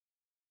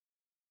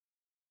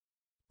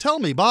tell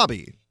me,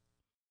 Bobby,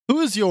 who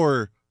is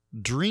your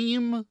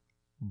dream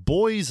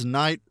boys'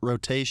 night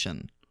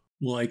rotation?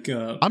 Like,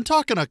 I'm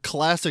talking a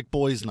classic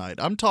boys' night.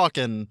 I'm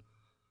talking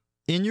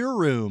in your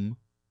room,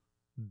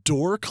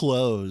 door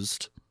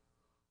closed,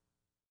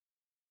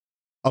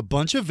 a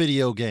bunch of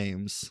video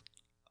games,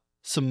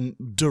 some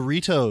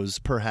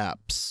Doritos,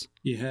 perhaps.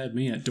 You had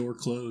me at door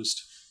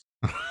closed.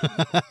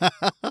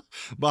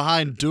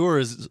 behind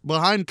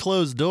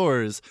closed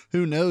doors,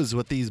 who knows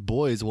what these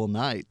boys will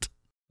night?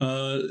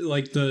 So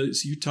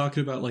you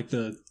talking about like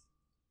the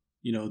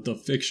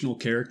fictional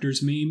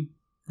characters meme,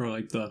 or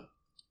like the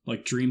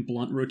Dream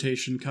Blunt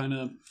rotation kind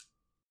of?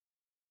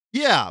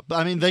 Yeah,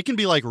 I mean, they can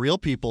be like real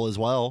people as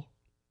well.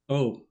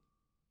 Oh,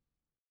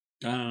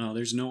 I don't know.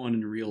 There's no one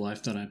in real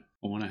life that I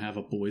want to have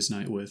a boys'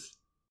 night with,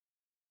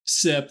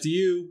 except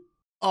you.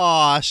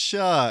 Aw,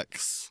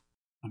 shucks.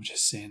 I'm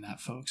just saying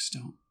that, folks.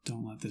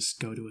 Don't let this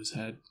go to his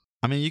head.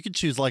 I mean, you could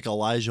choose like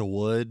Elijah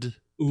Wood.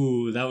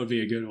 Ooh, that would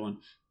be a good one.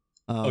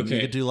 Okay,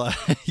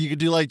 you could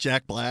do like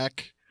Jack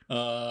Black.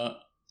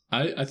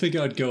 I think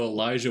I'd go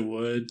Elijah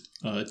Wood,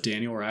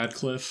 Daniel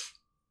Radcliffe.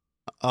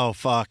 Oh,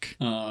 fuck.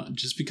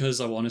 Just because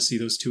I want to see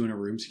those two in a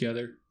room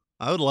together.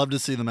 I would love to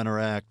see them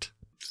interact.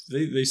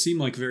 They seem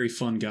like very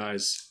fun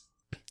guys.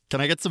 Can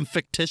I get some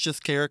fictitious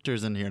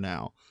characters in here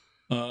now?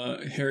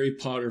 Harry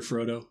Potter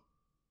Frodo.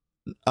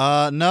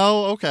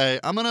 No, okay.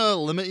 I'm gonna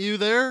limit you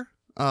there.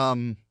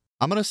 I'm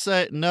gonna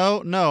say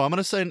no. I'm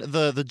gonna say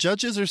the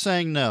judges are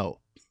saying no.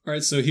 All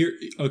right, so here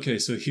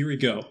we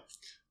go.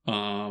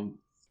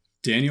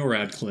 Daniel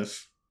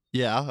Radcliffe.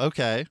 Yeah,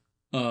 okay.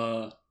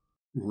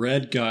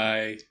 Red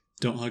guy,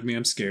 Don't Hug Me,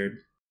 I'm Scared.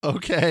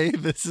 Okay,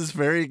 this is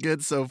very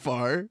good so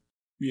far.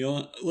 You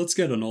know, let's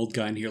get an old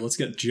guy in here. Let's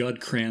get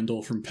Judd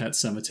Crandall from Pet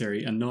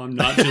Sematary. And no, I'm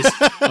not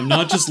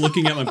just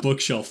looking at my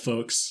bookshelf,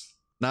 folks.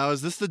 Now,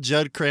 is this the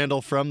Judd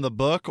Crandall from the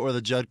book or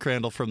the Judd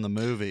Crandall from the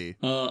movie?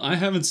 I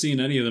haven't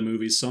seen any of the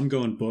movies, so I'm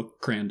going book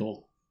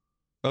Crandall.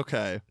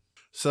 Okay.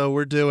 So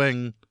we're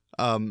doing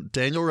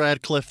Daniel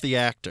Radcliffe, the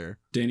actor.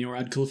 Daniel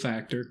Radcliffe,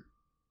 actor.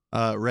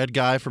 Red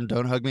guy from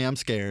Don't Hug Me, I'm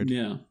Scared.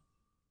 Yeah.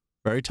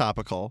 Very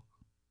topical.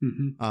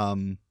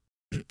 Mm-hmm.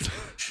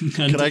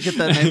 Can I get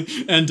that name?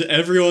 And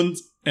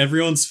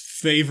everyone's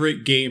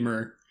favorite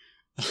gamer,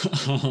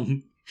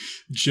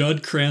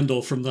 Judd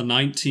Crandall from the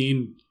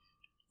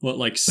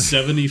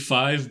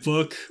 75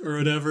 book or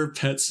whatever,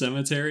 Pet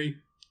Sematary.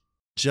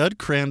 Judd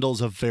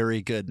Crandall's a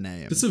very good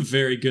name. It's a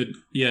very good...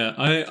 Yeah,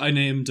 I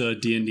named a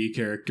D&D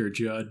character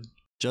Judd.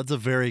 Judd's a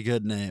very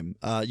good name.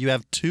 You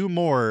have two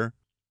more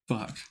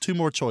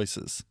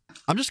choices.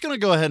 I'm just going to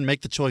go ahead and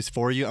make the choice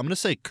for you. I'm going to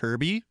say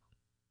Kirby.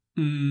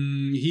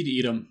 He'd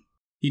eat them.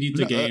 He'd eat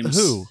the games.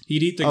 Who?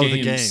 He'd eat the games.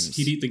 The games.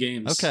 He'd eat the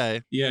games.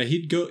 Okay. Yeah,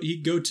 he'd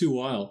go too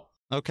wild.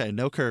 Okay,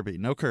 no Kirby.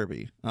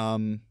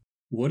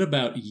 What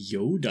about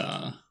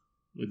Yoda?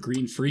 The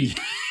green freak.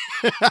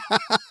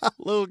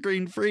 Little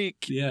green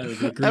freak. Yeah,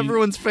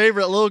 everyone's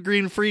favorite little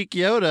green freak,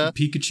 Yoda.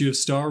 The Pikachu of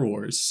Star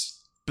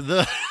Wars.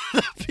 The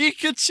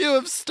Pikachu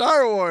of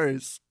Star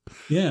Wars.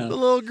 Yeah. The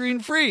little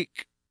green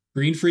freak.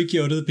 Green freak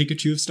Yoda, the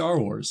Pikachu of Star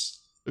Wars.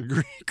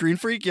 Green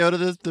freak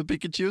Yoda, the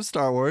Pikachu of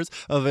Star Wars.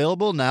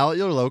 Available now at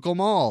your local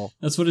mall.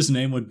 That's what his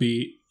name would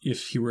be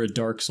if he were a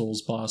Dark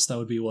Souls boss. That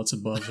would be what's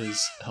above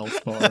his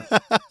health bar.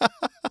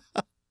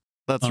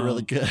 That's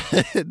really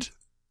good.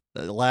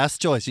 Last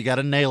choice. You got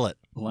to nail it.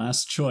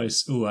 Last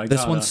choice. Ooh,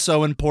 This one's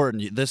so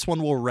important. This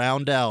one will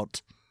round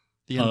out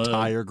the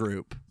entire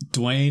group.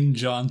 Dwayne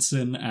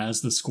Johnson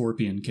as the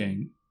Scorpion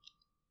King.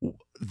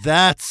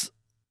 That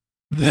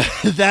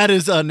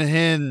is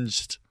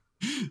unhinged.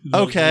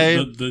 Okay.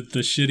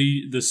 The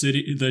shitty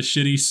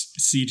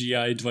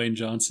CGI Dwayne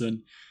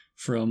Johnson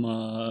from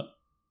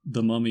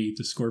The Mummy,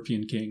 the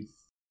Scorpion King.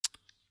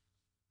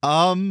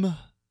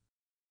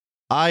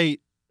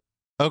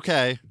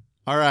 Okay.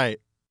 All right.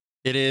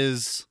 It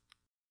is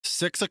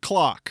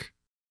 6:00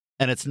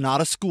 and it's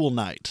not a school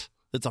night.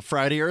 It's a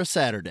Friday or a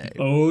Saturday.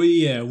 Oh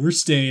yeah, we're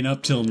staying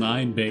up till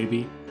 9,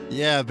 baby.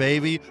 Yeah,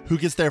 baby. Who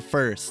gets there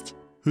first?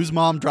 Whose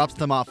mom drops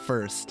them off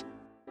first?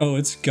 Oh,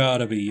 it's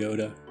gotta be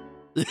Yoda.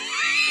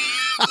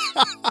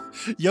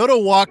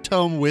 Yoda walked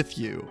home with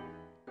you.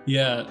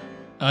 Yeah,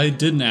 I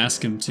didn't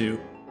ask him to.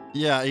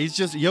 Yeah,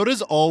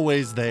 Yoda's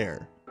always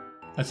there.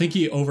 I think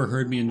he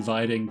overheard me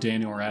inviting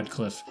Daniel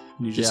Radcliffe,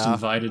 and he just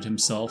invited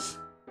himself.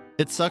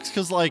 It sucks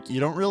because,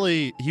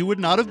 he would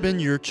not have been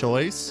your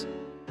choice,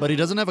 but he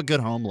doesn't have a good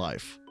home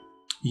life.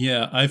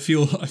 Yeah, I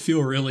feel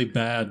really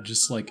bad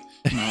just, not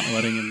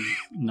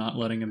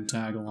letting him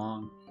tag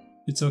along.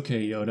 It's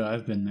okay, Yoda,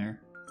 I've been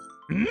there.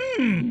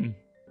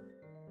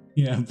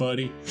 Yeah,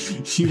 buddy.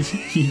 You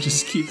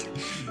just keep...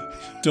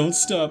 Don't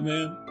stop,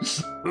 man.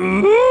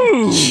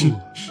 Ooh.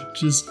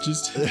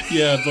 just...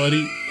 Yeah,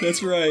 buddy.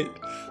 That's right.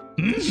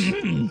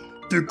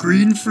 The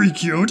green freak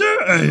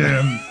Yoda I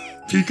am.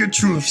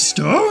 Pikachu of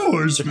Star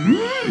Wars.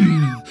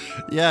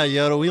 Yeah,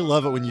 Yoda, we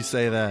love it when you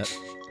say that.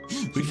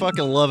 We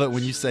fucking love it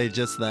when you say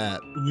just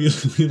that.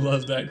 We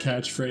love that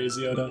catchphrase,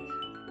 Yoda.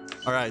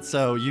 All right,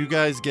 so you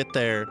guys get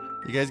there.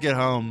 You guys get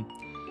home.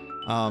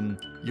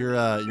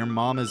 Your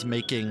mom is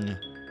making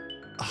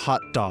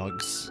hot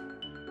dogs.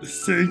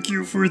 Thank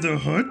you for the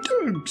hot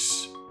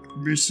dogs,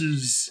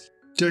 Mrs.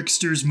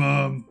 Dexter's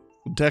mom.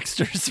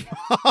 Dexter's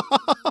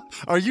mom?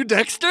 Are you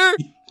Dexter?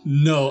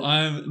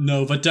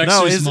 But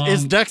Dexter's mom.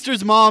 Is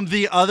Dexter's mom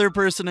the other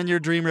person in your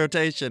dream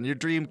rotation, your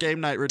dream game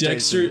night rotation?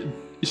 Dexter,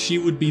 she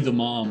would be the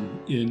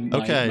mom in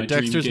my dream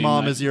Dexter's game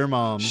mom night. is your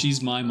mom.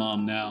 She's my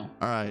mom now.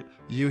 All right.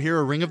 You hear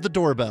a ring of the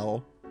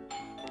doorbell.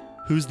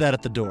 Who's that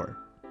at the door?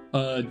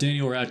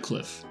 Daniel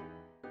Radcliffe.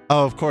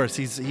 Oh, of course.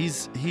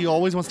 He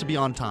always wants to be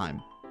on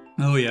time.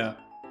 Oh yeah.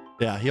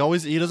 Yeah,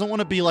 he doesn't want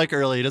to be like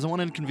early. He doesn't want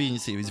to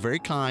inconvenience you. He's very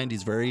kind.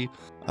 He's very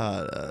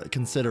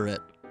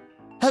considerate.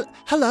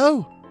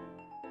 Hello.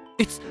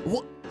 It's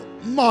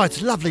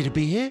lovely to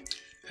be here.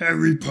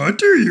 Harry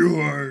Potter, you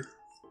are.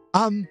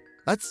 I'm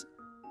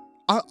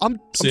trying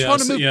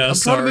to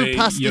move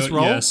past this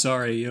role. Yeah,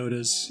 sorry,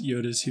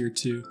 Yoda's here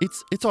too.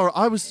 It's all right.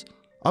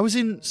 I was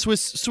in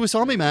Swiss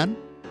Army Man.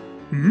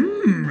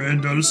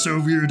 And also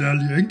Weird Al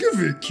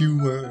Yankovic, you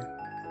were.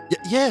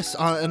 Yes,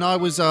 and I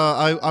was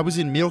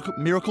in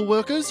Miracle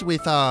Workers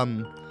with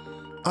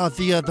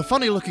the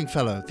funny looking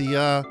fellow,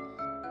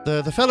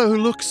 the fellow who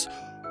looks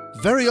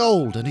very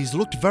old, and he's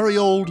looked very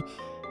old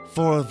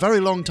for a very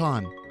long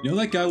time. You know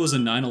that guy was a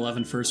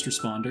 9/11 first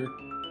responder?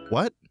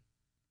 What?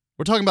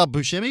 We're talking about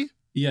Buscemi?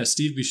 Yeah,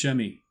 Steve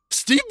Buscemi.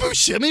 Steve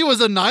Buscemi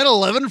was a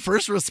 9/11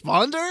 first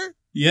responder?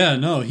 Yeah,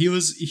 no, he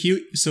was a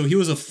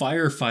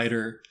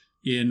firefighter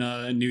in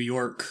New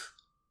York.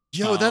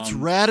 Yo, that's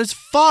rad as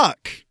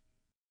fuck.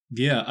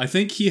 Yeah, I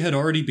think he had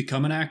already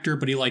become an actor,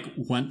 but he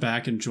went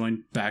back and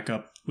joined back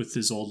up with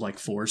his old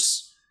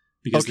force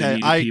because they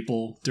needed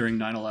people during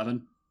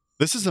 9/11.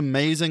 This is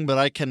amazing, but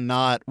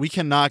we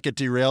cannot get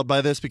derailed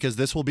by this because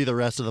this will be the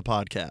rest of the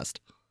podcast.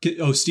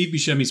 Oh, Steve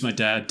Buscemi's my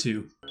dad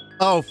too.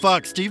 Oh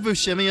fuck, Steve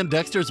Buscemi and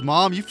Dexter's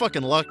mom, you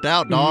fucking lucked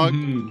out, dog.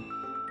 Mm-hmm.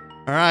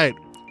 All right,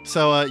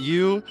 so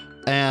you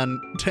and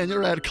Daniel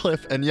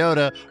Radcliffe and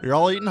Yoda, you're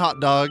all eating hot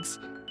dogs,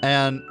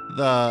 and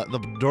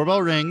the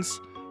doorbell rings.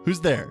 Who's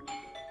there?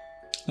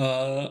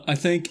 I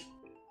think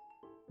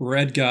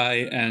Red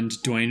Guy and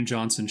Dwayne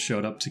Johnson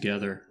showed up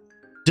together.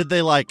 Did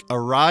they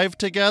arrive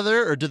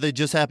together, or did they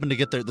just happen to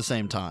get there at the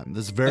same time?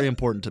 This is very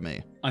important to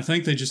me. I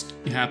think they just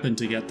happened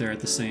to get there at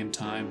the same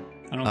time.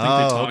 I don't think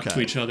they talked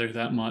to each other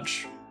that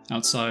much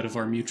outside of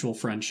our mutual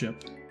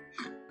friendship.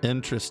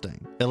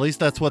 Interesting. At least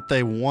that's what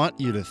they want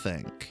you to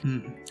think.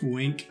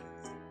 Wink.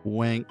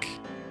 Wink.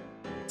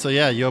 So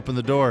yeah, you open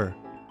the door.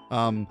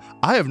 I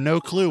have no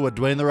clue what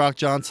Dwayne "The Rock"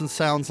 Johnson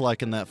sounds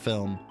like in that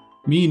film.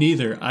 Me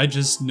neither. I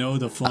just know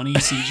the funny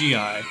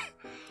CGI.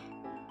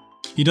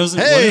 He doesn't.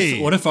 Hey!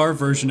 What if our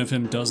version of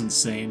him doesn't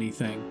say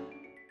anything?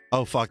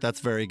 Oh fuck, that's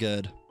very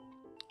good.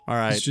 All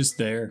right. He's just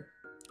there.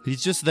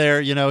 He's just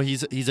there. You know,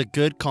 he's a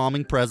good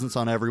calming presence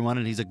on everyone,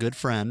 and he's a good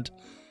friend.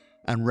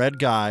 And Red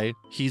Guy,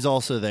 he's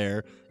also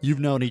there. You've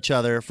known each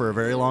other for a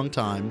very long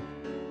time.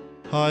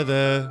 Hi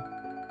there.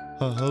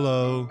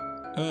 Hello.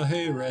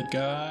 Hey, Red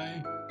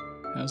Guy.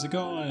 How's it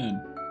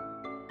going?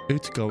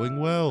 It's going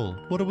well.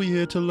 What are we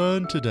here to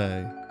learn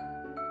today?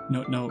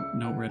 No,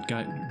 Red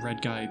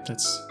Guy,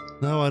 that's...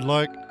 No, I'd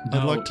like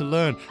to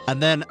learn.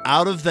 And then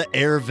out of the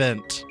air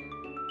vent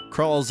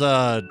crawls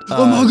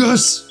Among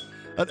Us!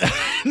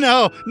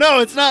 No,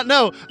 it's not.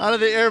 No, out of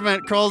the air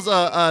vent crawls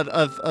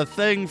a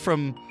thing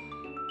from...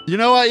 You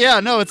know what?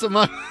 Yeah, no, it's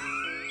Among...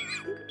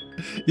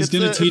 He's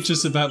going to teach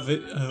us about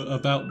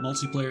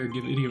multiplayer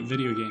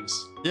video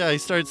games. Yeah, he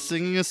starts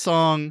singing a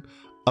song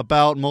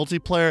about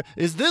multiplayer.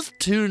 Is this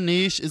too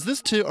niche?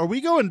 Are we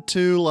going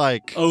too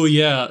Oh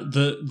yeah,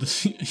 the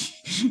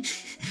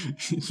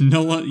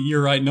no one,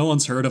 you're right, no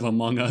one's heard of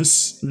Among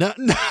Us. No.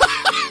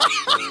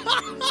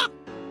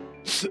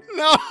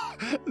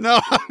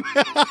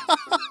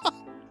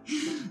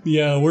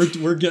 Yeah,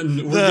 we're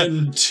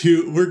getting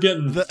too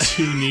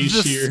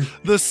niche here.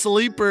 The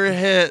sleeper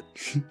hit,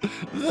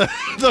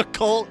 the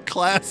cult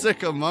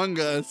classic Among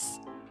Us.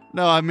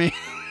 No, I mean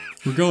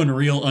we're going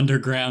real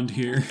underground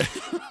here.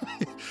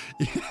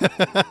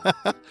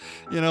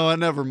 You know what?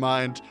 Never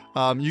mind.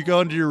 You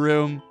go into your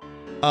room.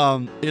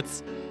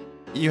 It's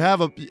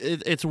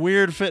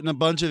weird fitting a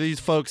bunch of these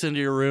folks into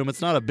your room.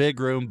 It's not a big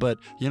room, but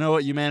you know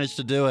what? You managed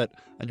to do it,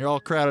 and you're all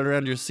crowded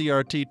around your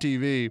CRT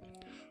TV.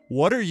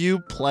 What are you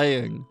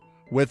playing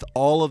with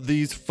all of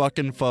these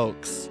fucking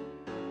folks?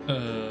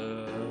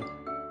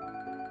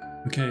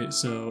 Okay,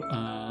 so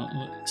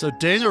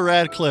Daniel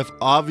Radcliffe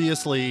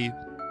obviously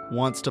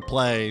wants to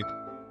play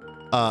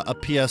a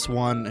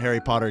PS1 Harry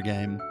Potter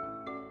game.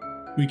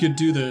 We could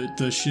do the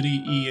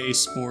shitty EA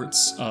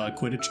Sports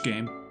Quidditch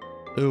game.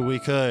 Ooh, we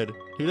could.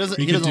 He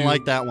doesn't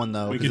like that one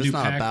though, because it's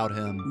not about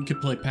him. We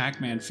could play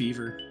Pac-Man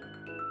Fever.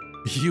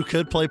 You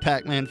could play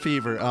Pac-Man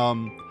Fever.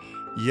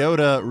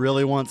 Yoda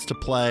really wants to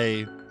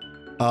play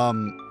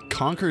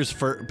Conker's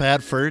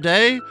Bad Fur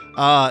Day.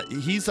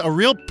 He's a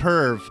real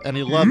perv, and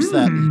he loves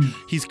that.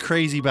 He's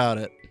crazy about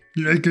it.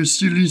 Like a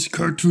silly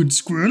cartoon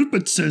squirrel,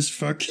 but says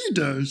fuck he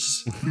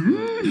does.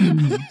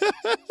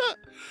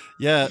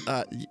 Yeah,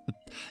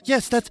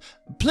 Yes,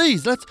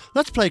 please,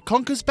 let's play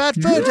Conker's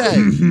Bad Fur Day.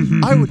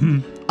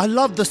 I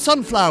love the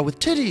sunflower with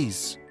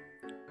titties.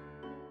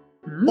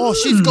 Oh,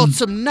 she's got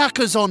some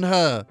knackers on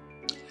her.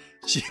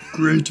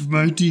 Great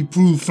mighty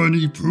Pooh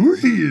funny Pooh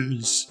he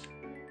is.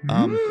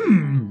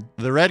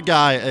 The red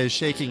guy is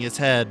shaking his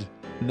head.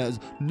 No.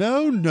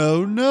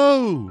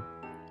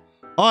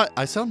 Oh,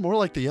 I sound more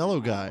like the yellow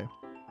guy.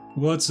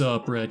 What's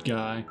up, red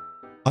guy?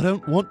 I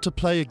don't want to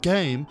play a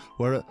game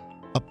where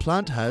a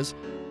plant has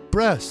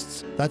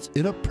breasts. That's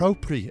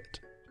inappropriate.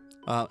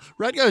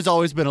 Red guy's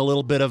always been a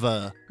little bit of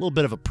a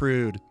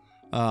prude.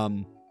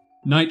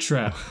 Night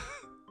Trap.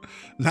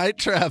 Night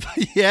Trap.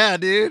 Yeah,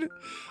 dude.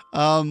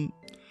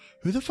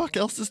 Who the fuck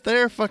else is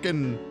there?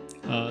 Fucking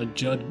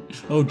Judd.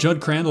 Oh,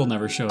 Judd Crandall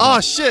never showed up. Oh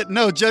shit,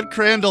 no, Judd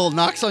Crandall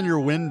knocks on your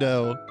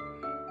window.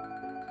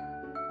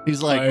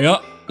 He's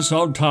like,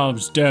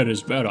 sometimes dead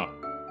is better.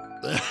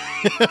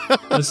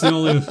 That's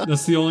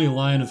the only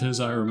line of his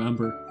I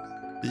remember.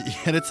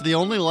 And it's the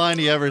only line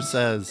he ever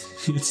says.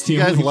 It's the you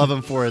guys love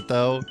him for it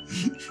though.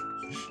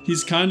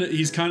 He's kind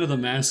of the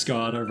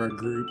mascot of our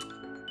group.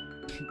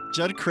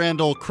 Judd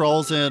Crandall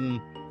crawls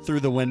in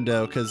through the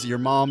window because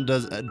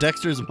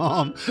Dexter's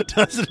mom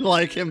doesn't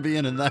like him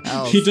being in the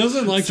house. He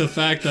doesn't like the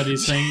fact that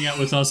he's hanging out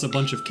with us, a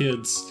bunch of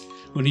kids,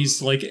 when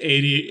he's like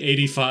 80,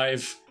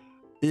 85.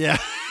 Yeah,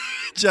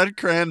 Judd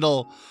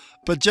Crandall.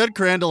 But Judd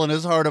Crandall, in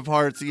his heart of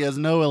hearts, he has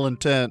no ill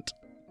intent.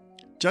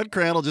 Judd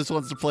Crandall just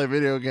wants to play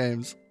video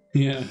games.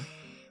 Yeah.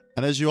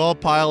 And as you all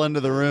pile into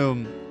the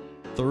room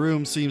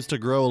seems to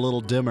grow a little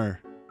dimmer.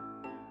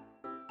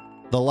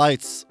 The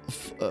lights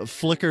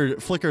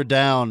flicker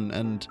down,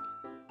 and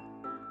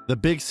the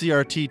big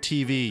CRT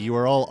TV you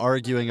are all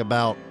arguing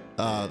about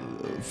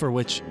for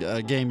which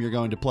game you're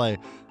going to play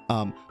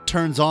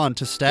turns on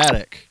to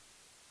static.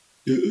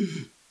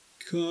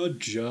 God,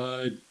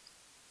 Judd.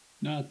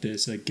 Not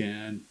this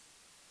again.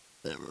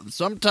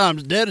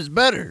 Sometimes dead is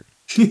better.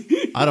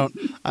 I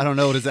don't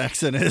know what his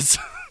accent is.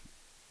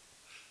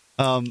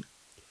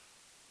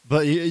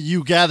 But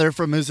you gather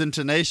from his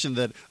intonation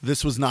that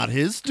this was not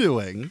his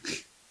doing.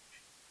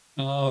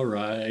 All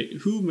right.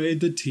 Who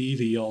made the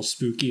TV all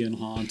spooky and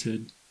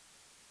haunted?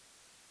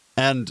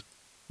 And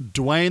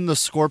Dwayne the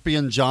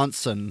Scorpion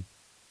Johnson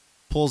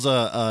pulls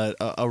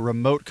a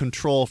remote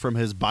control from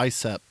his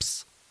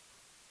biceps,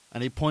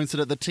 and he points it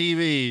at the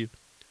TV.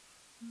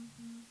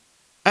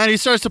 And he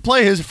starts to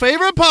play his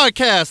favorite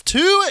podcast,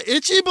 Two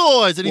Itchy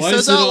Boys. And he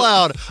says out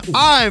loud,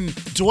 I'm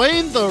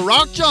Dwayne The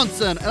Rock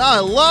Johnson, and I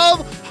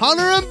love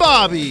Hunter and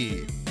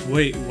Bobby.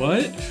 Wait,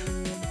 what?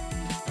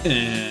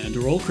 And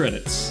roll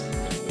credits.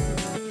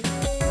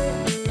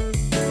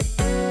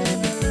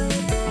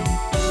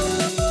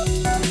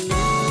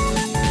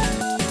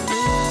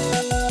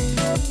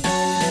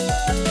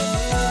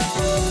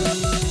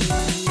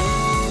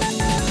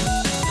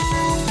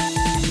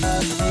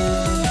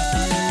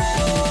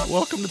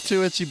 Welcome to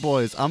Two Itchy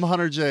Boys. I'm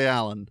Hunter J.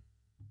 Allen.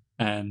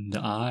 And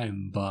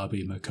I'm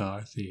Bobby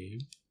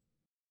McCarthy.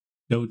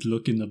 Don't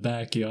look in the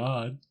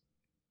backyard.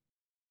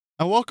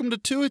 And welcome to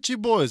Two Itchy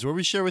Boys, where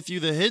we share with you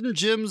the hidden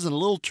gems and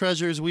little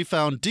treasures we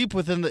found deep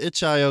within the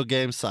itch.io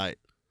game site.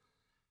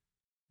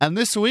 And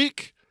this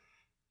week,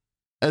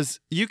 as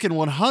you can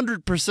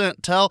 100%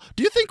 tell,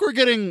 do you think we're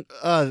getting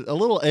a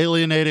little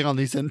alienating on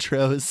these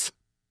intros?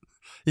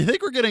 You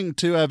think we're getting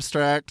too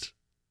abstract?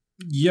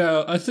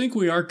 Yeah, I think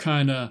we are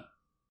kind of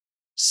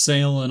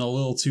sailing a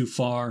little too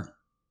far.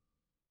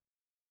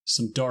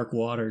 Some dark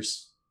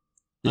waters.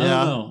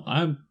 Yeah. I don't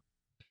know.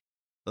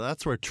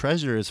 That's where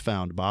treasure is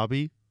found,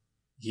 Bobby.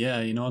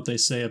 Yeah, you know what they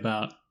say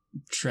about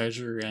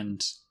treasure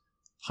and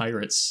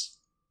pirates?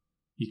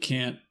 You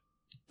can't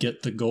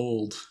get the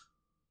gold.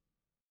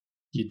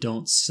 You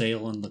don't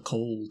sail in the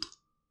cold.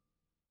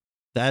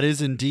 That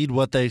is indeed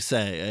what they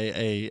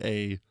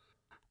say.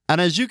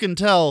 And as you can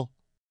tell,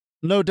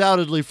 no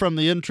doubtedly from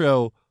the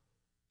intro,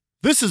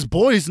 this is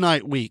Boys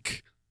Night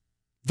week.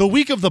 The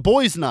week of the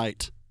Boys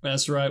Night.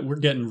 That's right. We're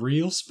getting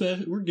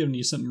we're giving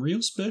you something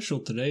real special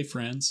today,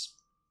 friends.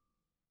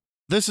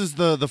 This is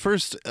the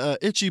first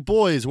Itchy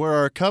Boys where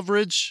our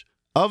coverage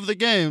of the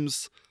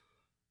games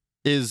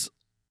is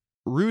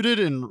rooted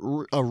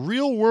in a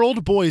real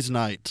world boys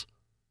night.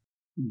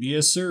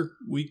 Yes, sir.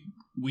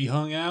 We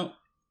hung out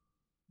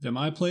at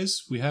my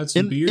place. We had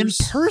some beers.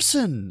 In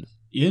person.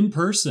 In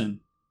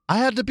person. I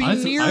had to be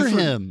near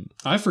him.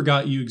 I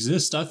forgot you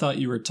exist. I thought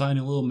you were a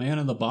tiny little man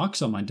in the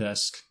box on my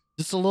desk.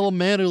 Just a little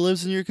man who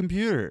lives in your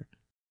computer.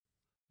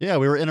 Yeah,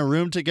 we were in a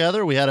room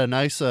together. We had a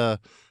nice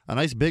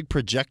big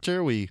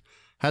projector. We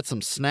had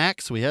some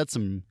snacks. We had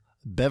some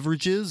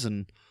beverages,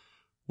 and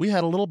we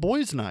had a little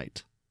boys'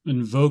 night.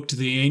 Invoked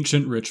the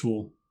ancient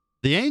ritual.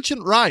 The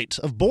ancient rite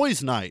of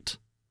boys' night.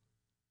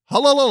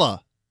 Halalala.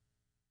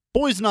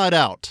 Boys' night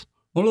out.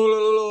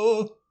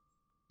 Halalala.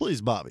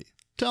 Please, Bobby,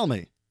 tell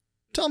me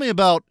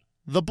about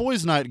the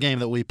boys' night game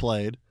that we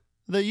played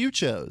that you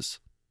chose.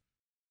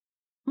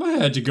 I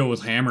had to go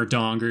with Hammer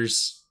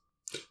Dongers.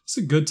 It's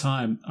a good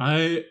time.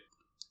 I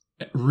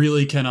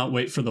really cannot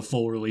wait for the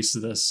full release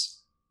of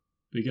this,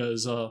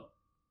 because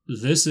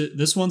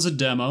this one's a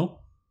demo.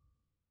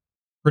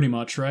 Pretty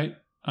much, right?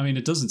 I mean,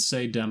 it doesn't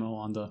say demo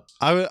on the...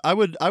 I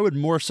would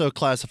more so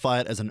classify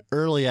it as an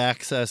early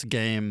access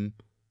game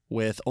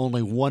with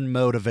only one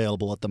mode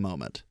available at the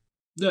moment.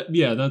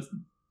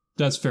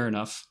 That's fair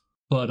enough.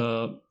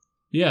 But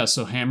yeah,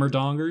 so Hammer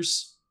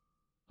Dongers.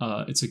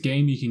 It's a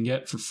game you can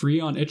get for free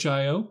on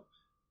itch.io,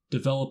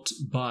 developed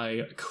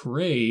by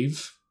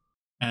Crave,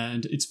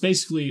 and it's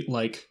basically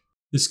like,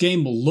 this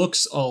game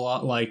looks a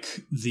lot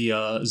like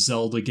the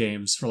Zelda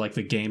games for like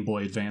the Game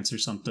Boy Advance or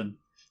something.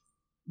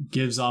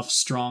 Gives off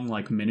strong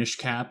like Minish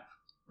Cap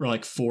or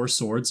like Four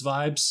Swords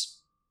vibes.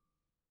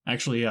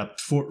 Actually, yeah,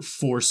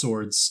 Four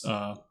Swords,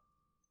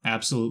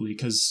 absolutely,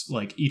 because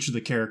like each of the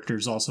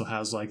characters also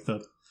has like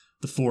the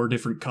four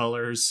different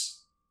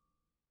colors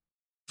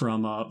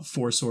from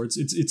Four Swords.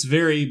 It's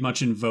very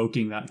much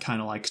invoking that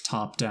kind of like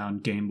top-down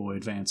Game Boy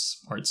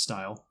Advance art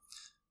style.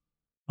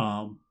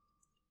 And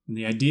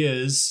the idea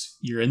is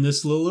you're in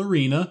this little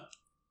arena.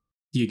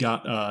 You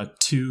got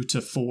 2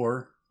 to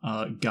 4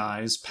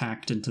 guys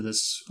packed into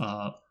this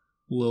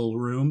little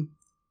room,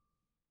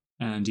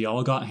 and you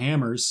all got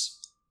hammers.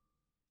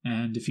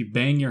 And if you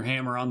bang your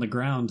hammer on the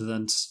ground,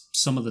 then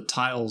some of the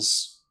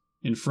tiles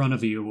in front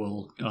of you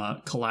will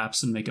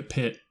collapse and make a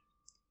pit.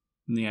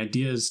 And the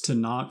idea is to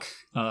knock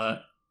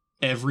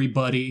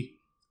everybody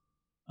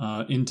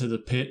into the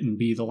pit and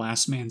be the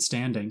last man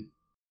standing.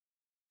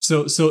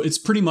 So it's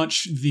pretty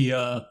much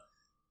the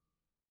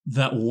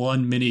that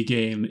one mini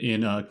game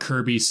in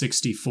Kirby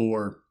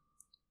 64,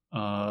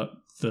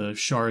 the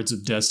Shards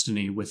of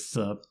Destiny with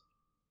the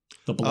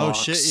blocks.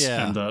 Oh shit!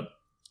 Yeah.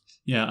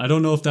 And I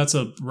don't know if that's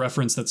a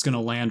reference that's going to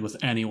land with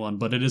anyone,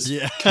 but it is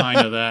kind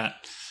of that.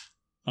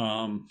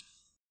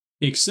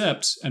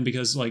 Except, and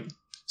because like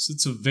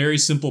it's a very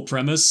simple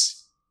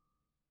premise,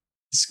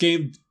 this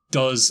game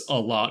does a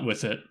lot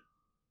with it.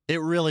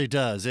 It really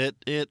does. It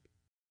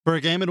for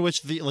a game in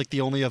which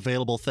the only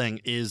available thing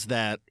is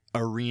that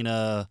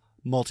arena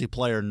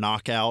multiplayer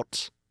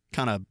knockout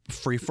kind of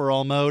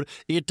free-for-all mode,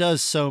 it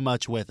does so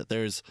much with it.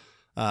 There's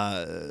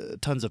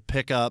tons of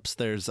pickups.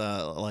 There's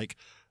like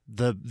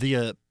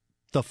the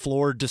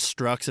floor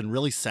destructs in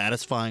really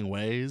satisfying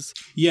ways.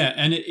 Yeah,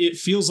 and it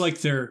feels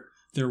like they're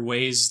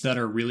ways that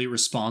are really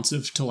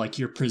responsive to like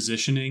your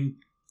positioning,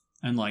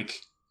 and like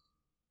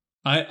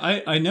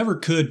I never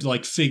could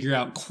like figure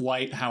out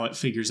quite how it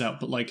figures out,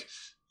 but like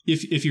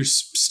if you're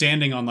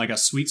standing on like a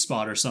sweet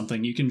spot or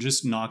something, you can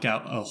just knock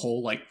out a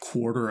whole like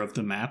quarter of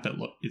the map.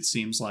 It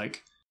seems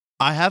like.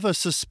 I have a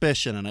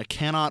suspicion, and I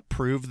cannot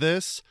prove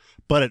this,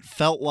 but it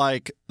felt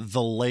like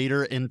the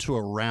later into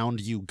a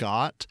round you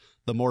got,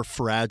 the more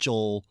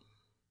fragile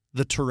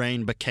the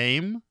terrain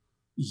became.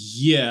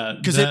 Yeah,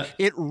 because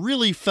it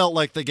really felt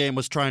like the game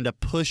was trying to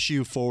push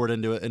you forward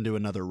into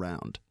another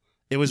round.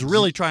 It was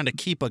really trying to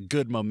keep a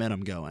good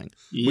momentum going,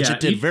 which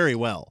it did very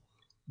well.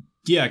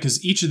 Yeah,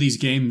 because each of these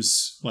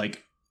games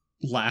like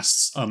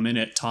lasts a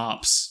minute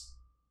tops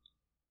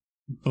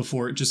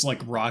before it just like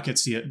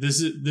rockets you.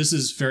 This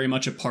is very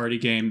much a party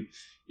game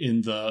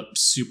in the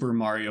Super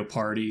Mario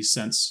Party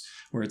sense,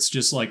 where it's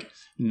just like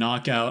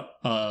knock out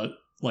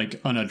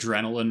like an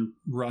adrenaline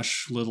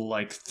rush little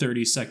like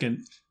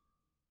 30-second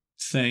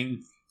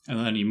thing, and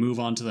then you move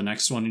on to the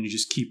next one, and you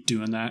just keep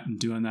doing that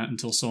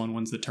until someone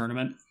wins the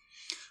tournament.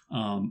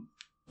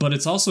 But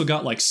it's also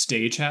got like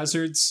stage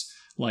hazards.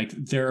 Like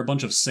there are a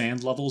bunch of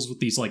sand levels with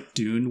these like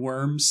dune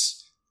worms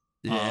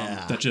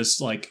that just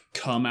like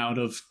come out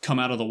of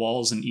the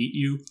walls and eat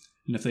you,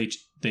 and if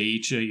they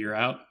eat you, you're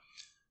out.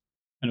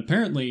 And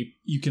apparently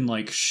you can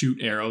like shoot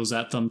arrows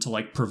at them to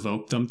like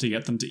provoke them to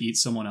get them to eat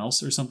someone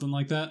else or something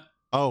like that.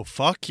 Oh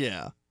fuck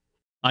yeah.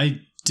 I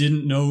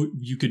didn't know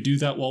you could do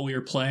that while we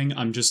were playing.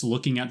 I'm just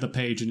looking at the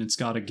page and it's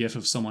got a gif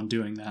of someone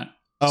doing that.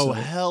 Oh, so,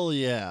 hell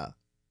yeah.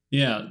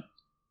 Yeah.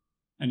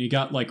 And you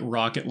got like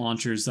rocket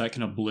launchers that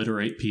can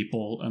obliterate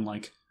people, and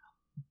like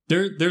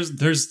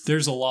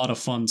there's a lot of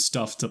fun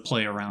stuff to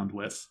play around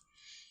with.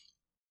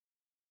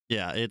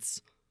 Yeah,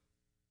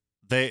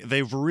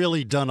 they've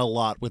really done a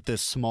lot with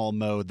this small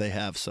mode they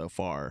have so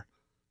far.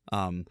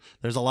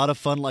 There's a lot of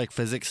fun like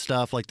physics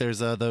stuff. Like there's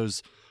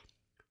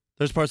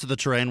parts of the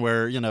terrain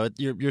where, you know,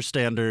 your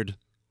standard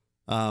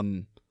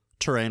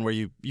terrain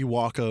where you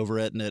walk over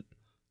it and it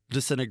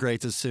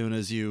disintegrates as soon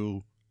as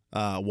you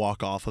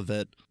walk off of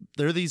it.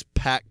 There are these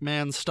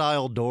Pac-Man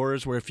style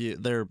doors where if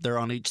they're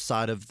on each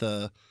side of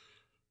the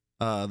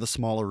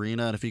small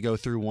arena, and if you go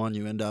through one,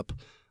 you end up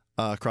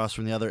across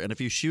from the other. And if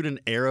you shoot an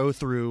arrow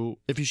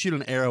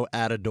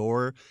at a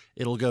door,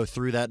 it'll go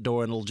through that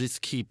door and it'll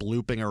just keep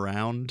looping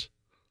around.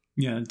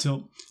 Yeah,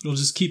 until it'll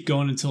just keep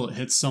going until it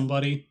hits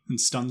somebody and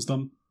stuns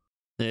them.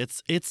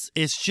 It's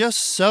just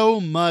so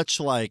much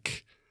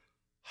like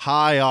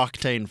high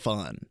octane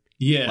fun.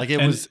 Yeah, like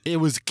it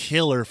was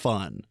killer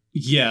fun.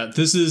 Yeah,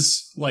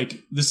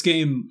 this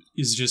game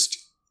is just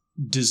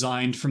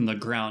designed from the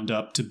ground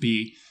up to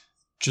be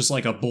just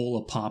like a bowl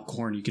of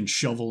popcorn you can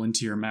shovel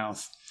into your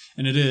mouth.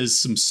 And it is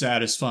some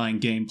satisfying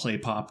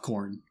gameplay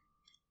popcorn.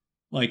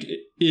 Like,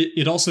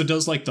 it also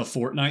does like the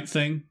Fortnite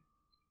thing.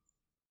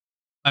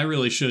 I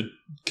really should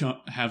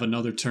have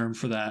another term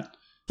for that.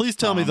 Please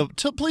tell me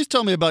please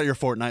tell me about your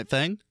Fortnite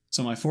thing.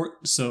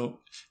 So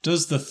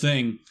does the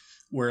thing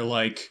where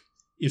like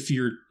if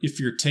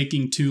you're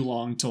taking too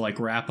long to like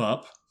wrap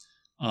up,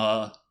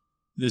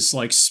 this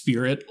like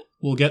spirit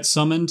will get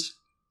summoned,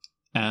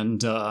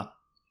 and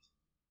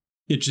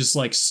it just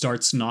like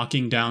starts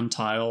knocking down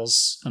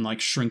tiles and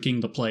like shrinking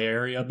the play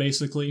area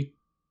basically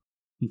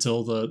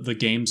until the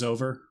game's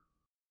over.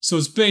 So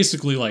it's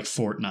basically like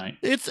Fortnite.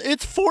 It's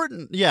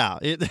Fortnite. Yeah.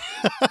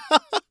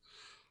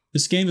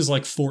 This game is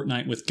like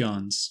Fortnite with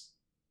guns.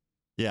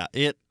 Yeah,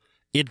 it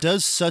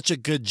does such a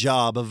good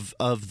job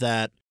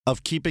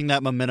of keeping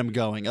that momentum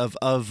going, of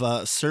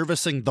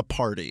servicing the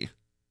party.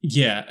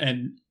 Yeah,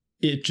 and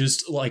it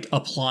just like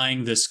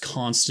applying this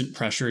constant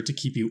pressure to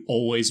keep you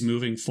always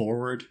moving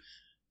forward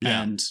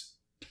and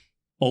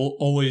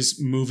always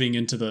moving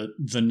into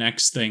the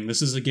next thing.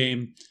 This is a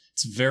game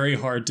it's very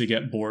hard to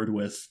get bored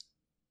with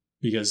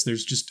because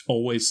there's just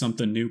always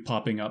something new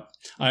popping up.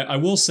 I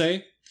will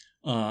say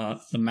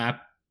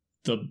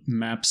the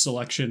map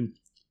selection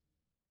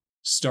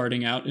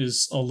starting out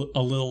is a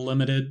little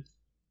limited.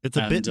 It's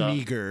a bit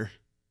meager.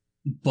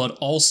 But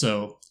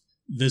also,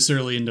 this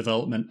early in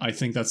development, I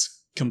think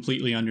that's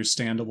completely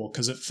understandable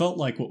because it felt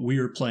like what we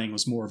were playing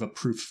was more of a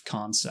proof of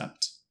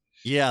concept.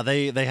 Yeah,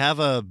 they have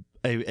a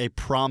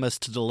promise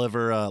to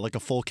deliver like a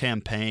full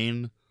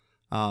campaign.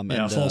 And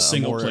a full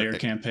single player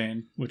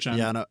campaign, which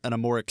and a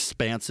more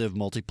expansive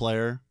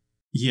multiplayer.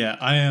 Yeah,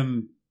 I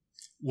am.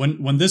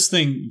 When this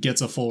thing gets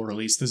a full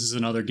release, this is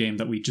another game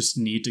that we just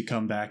need to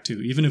come back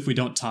to, even if we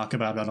don't talk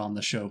about it on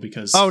the show.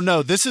 Because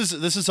this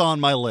is on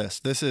my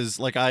list. This is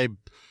like I'm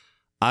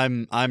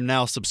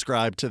now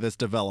subscribed to this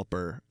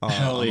developer.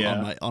 Hell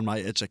yeah. on my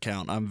itch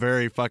account. I'm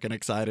very fucking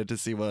excited to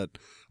see what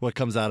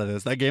comes out of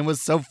this. That game was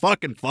so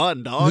fucking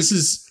fun, dog. This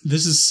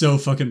is so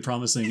fucking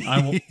promising.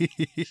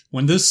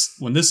 When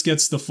this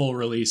gets the full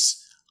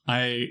release,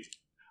 I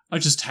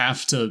just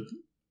have to,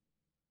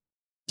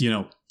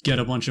 get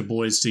a bunch of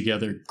boys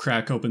together,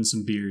 crack open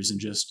some beers,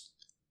 and just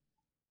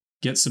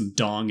get some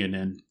donging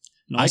in.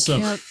 And also,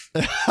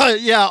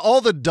 yeah, all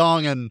the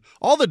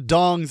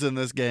dongs in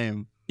this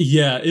game.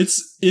 Yeah,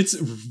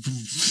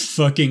 it's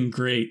fucking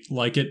great.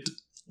 Like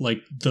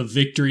the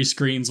victory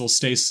screens will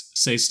say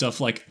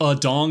stuff like "a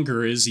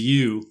donger is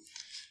you,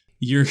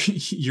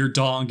 your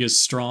dong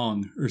is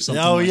strong" or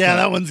something. Oh like yeah,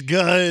 that one's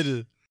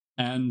good.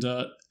 And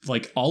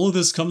like all of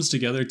this comes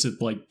together to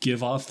like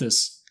give off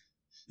this.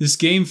 This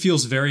game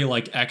feels very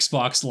like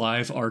Xbox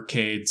Live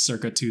Arcade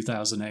circa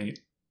 2008.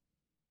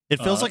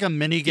 It feels like a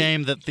mini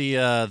game that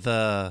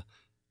the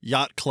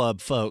Yacht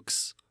Club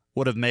folks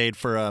would have made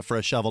for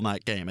a Shovel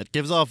Knight game. It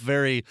gives off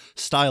very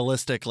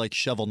stylistic like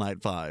Shovel Knight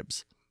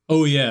vibes.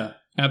 Oh yeah,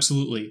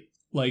 absolutely.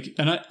 Like,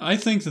 and I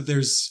think that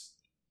there's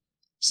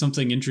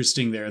something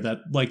interesting there that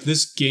like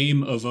this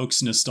game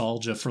evokes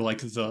nostalgia for like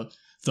the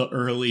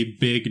early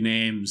big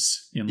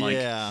names in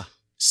like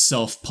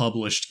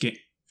self-published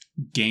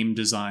game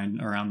design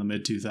around the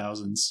mid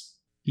 2000s.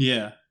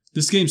 Yeah.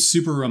 This game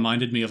super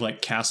reminded me of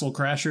like Castle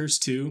Crashers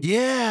too.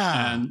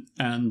 Yeah.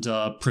 And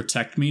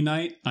Protect Me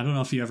Night. I don't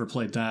know if you ever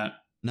played that.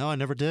 No, I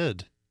never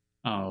did.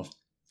 Oh,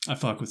 I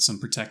fuck with some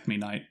Protect Me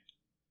Night.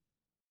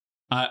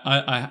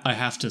 I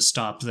have to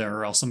stop there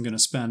or else I'm going to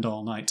spend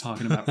all night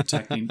talking about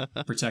Protect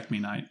Me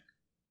Night.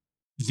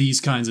 These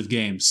kinds of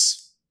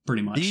games,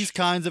 pretty much. These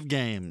kinds of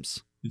games.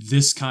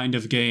 This kind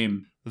of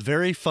game.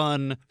 Very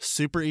fun,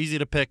 super easy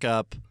to pick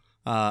up.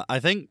 I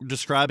think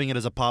describing it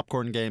as a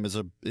popcorn game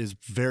is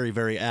very,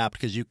 very apt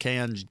because you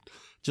can,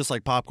 just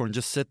like popcorn,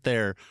 just sit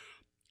there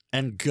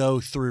and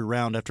go through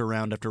round after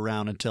round after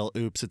round until,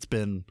 oops, it's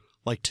been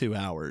like 2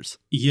 hours.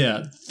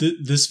 Yeah,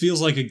 this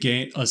feels like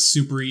a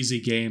super easy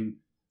game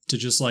to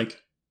just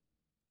like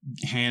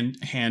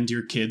hand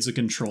your kids a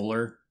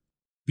controller,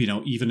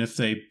 even if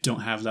they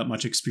don't have that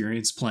much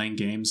experience playing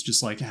games,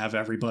 just like have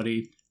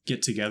everybody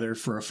get together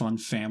for a fun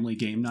family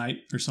game night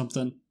or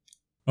something.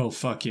 Oh,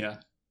 fuck yeah.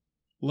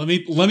 Let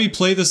me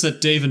play this at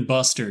Dave &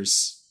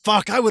 Buster's.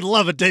 Fuck, I would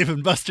love a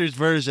Dave & Buster's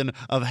version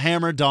of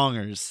Hammer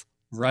Dongers.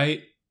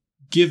 Right?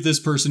 Give this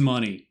person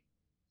money.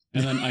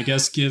 And then I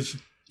guess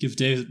give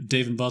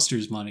Dave &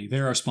 Buster's money.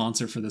 They're our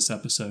sponsor for this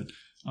episode.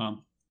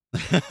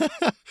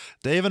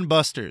 Dave &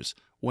 Buster's.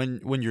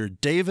 When you're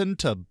Davin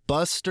to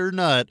Buster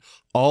Nut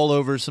all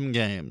over some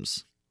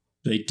games.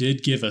 They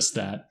did give us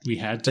that. We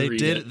had to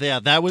read it.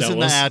 Yeah, that was in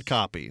the ad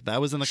copy. That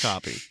was in the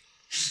copy.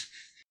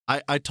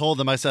 I told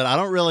them, I said, I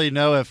don't really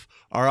know if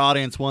our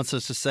audience wants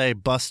us to say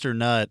Buster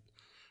Nut.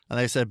 And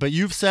they said, but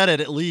you've said it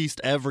at least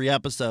every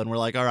episode. And we're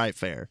like, all right,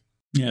 fair.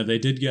 Yeah, they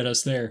did get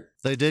us there.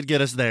 They did get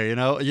us there. You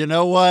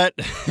know what?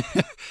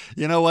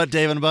 You know what,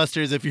 Dave &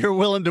 Buster's? If you're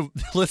willing to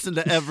listen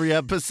to every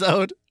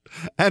episode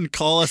and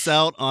call us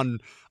out on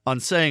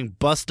saying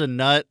Bust a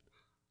Nut,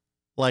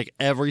 like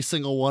every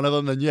single one of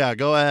them, then yeah,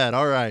 go ahead.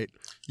 All right.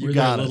 We're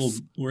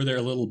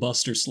their little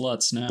Buster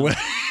sluts now.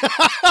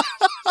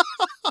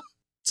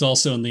 It's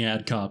also in the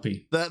ad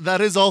copy. That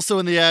is also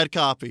in the ad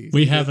copy.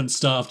 We haven't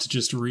stopped.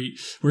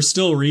 We're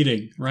still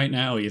reading right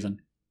now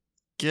even.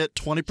 Get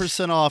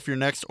 20% off your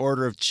next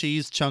order of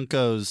cheese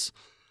chunkos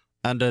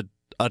and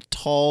a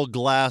tall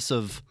glass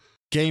of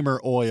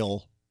gamer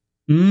oil.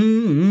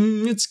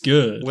 It's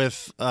good.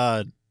 With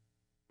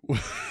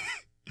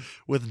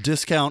with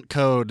discount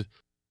code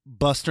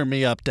Buster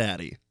Me Up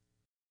Daddy.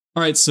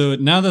 All right, so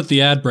now that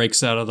the ad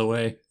break's out of the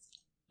way,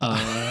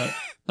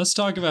 let's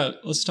talk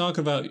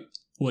about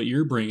what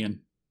you're bringing.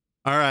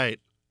 All right.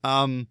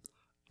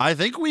 I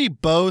think we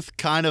both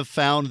kind of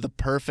found the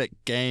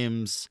perfect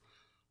games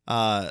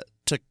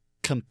to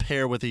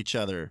compare with each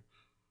other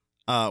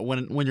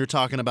when you're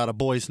talking about a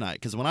boys' night.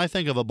 Because when I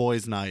think of a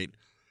boys' night,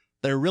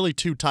 there are really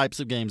two types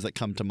of games that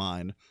come to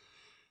mind.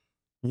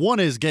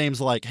 One is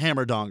games like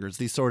Hammer Dongers,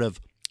 these sort of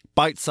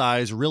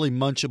bite-sized, really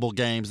munchable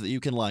games that you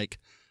can like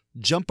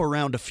jump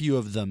around a few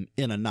of them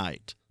in a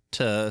night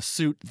to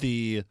suit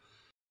the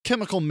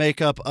chemical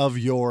makeup of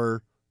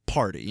your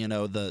party.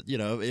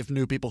 If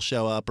new people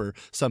show up or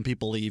some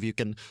people leave, you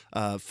can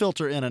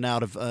filter in and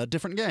out of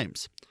different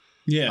games.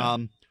 Yeah.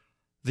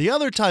 The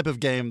other type of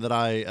game that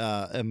I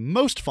am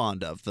most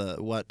fond of,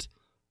 what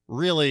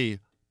really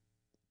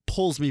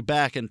pulls me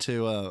back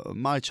into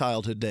my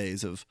childhood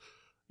days of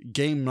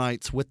game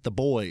nights with the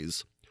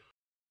boys,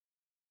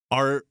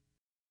 are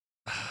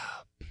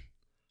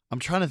I'm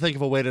trying to think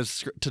of a way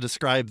to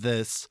describe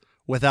this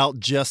without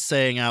just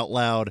saying out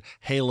loud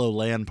Halo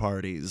LAN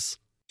parties.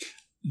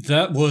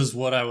 That was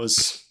what I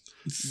was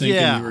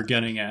thinking you were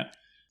getting at.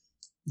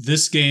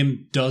 This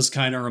game does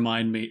kind of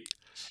remind me.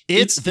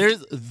 There's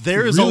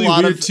really a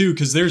lot weird of too,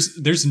 because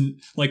there's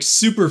like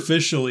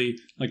superficially,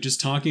 like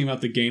just talking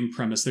about the game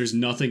premise, there's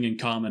nothing in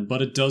common,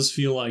 but it does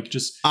feel like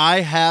just.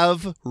 I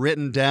have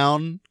written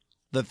down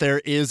that there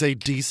is a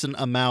decent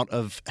amount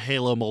of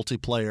Halo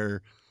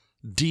multiplayer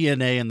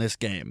DNA in this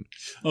game.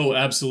 Oh,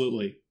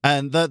 absolutely.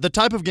 And the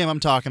type of game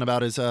I'm talking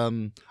about is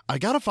I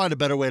gotta find a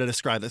better way to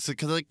describe this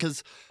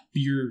because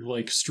you're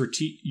like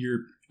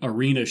your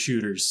arena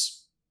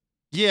shooters.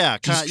 Yeah,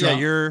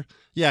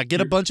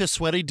 get a bunch of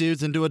sweaty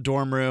dudes into a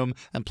dorm room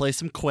and play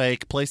some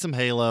Quake, play some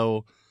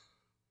Halo,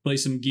 play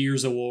some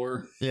Gears of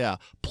War. Yeah,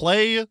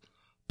 play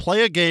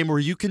a game where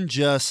you can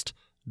just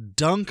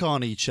dunk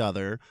on each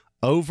other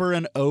over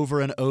and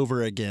over and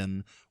over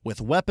again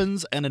with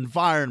weapons and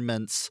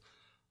environments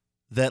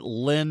that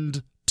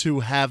lend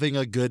to having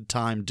a good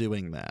time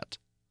doing that.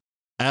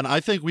 And I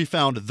think we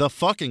found the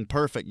fucking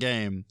perfect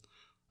game.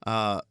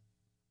 And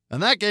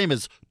that game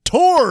is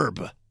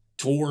Torb.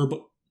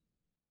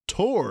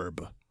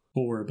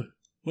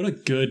 What a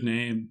good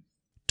name.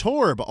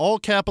 Torb, all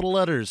capital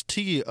letters,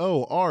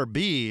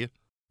 Torb,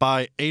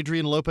 by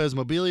Adrian Lopez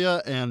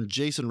Mobilia and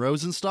Jason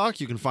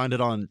Rosenstock. You can find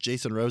it on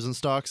Jason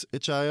Rosenstock's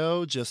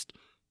itch.io, just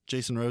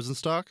Jason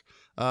Rosenstock.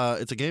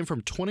 It's a game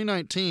from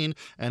 2019,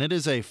 and it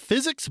is a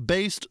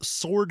physics-based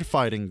sword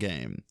fighting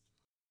game.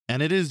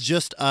 And it is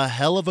just a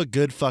hell of a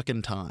good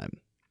fucking time.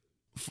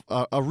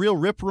 A real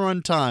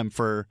rip-run time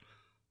for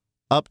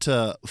up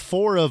to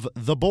 4 of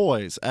the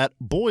boys at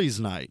Boyz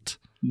Night.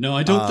 No,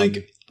 I don't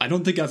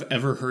think I've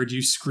ever heard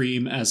you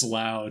scream as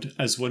loud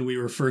as when we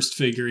were first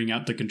figuring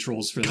out the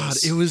controls for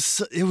this.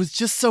 God, it was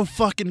just so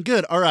fucking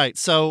good. All right,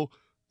 so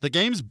the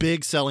game's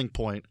big selling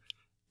point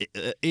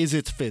is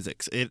its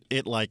physics. It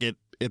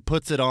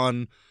puts it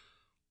on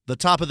the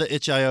top of the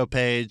itch.io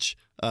page.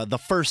 The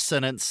first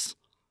sentence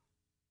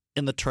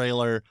in the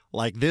trailer,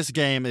 like, this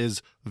game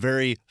is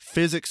very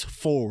physics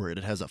forward.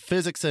 It has a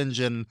physics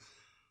engine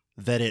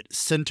that it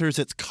centers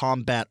its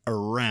combat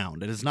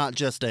around. It is not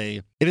just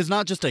a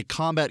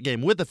combat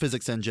game with a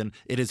physics engine.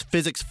 It is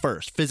physics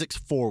first, physics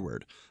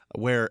forward,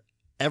 where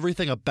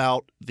everything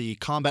about the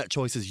combat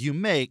choices you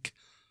make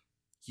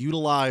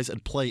utilize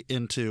and play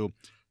into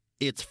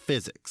its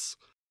physics.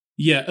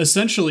 Yeah,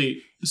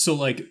 essentially, so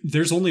like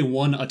there's only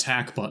one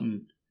attack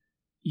button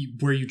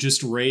where you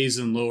just raise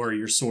and lower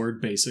your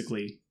sword,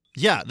 basically.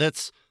 Yeah,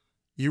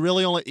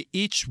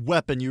 each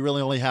weapon you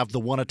really only have the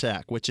one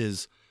attack, which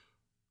is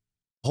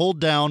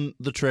hold down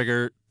the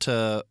trigger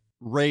to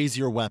raise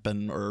your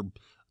weapon or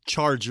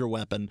charge your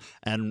weapon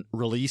and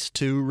release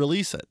to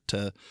release it,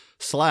 to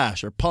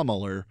slash or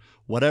pummel or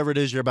whatever it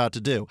is you're about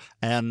to do.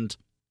 And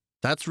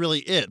that's really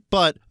it.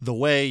 But the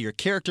way your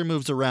character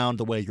moves around,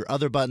 the way your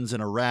other buttons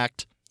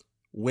interact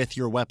with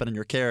your weapon and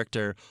your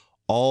character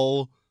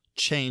all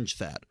change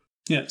that.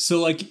 Yeah, so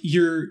like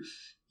you're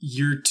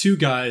two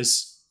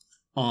guys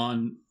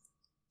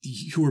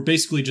who are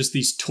basically just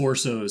these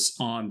torsos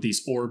on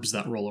these orbs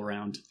that roll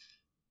around.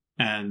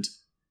 And,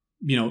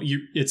 you know,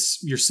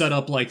 you're set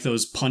up like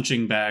those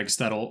punching bags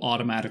that'll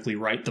automatically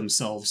right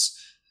themselves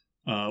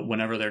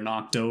whenever they're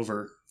knocked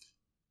over.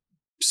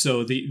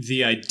 So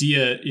the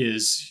idea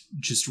is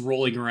just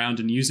rolling around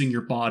and using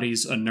your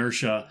body's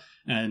inertia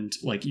and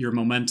like your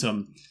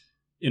momentum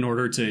in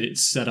order to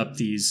set up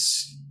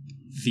these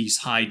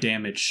high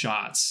damage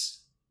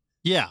shots.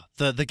 Yeah,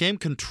 the game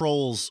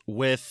controls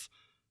with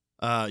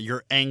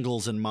your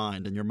angles in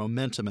mind and your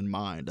momentum in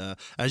mind.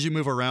 As you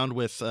move around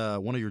with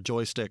one of your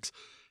joysticks,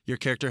 your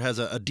character has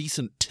a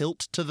decent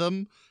tilt to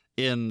them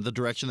in the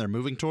direction they're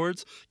moving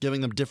towards, giving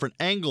them different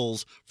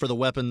angles for the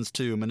weapons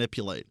to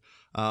manipulate.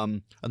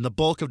 And the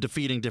bulk of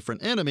defeating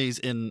different enemies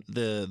in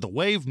the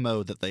wave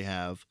mode that they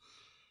have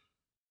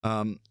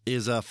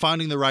is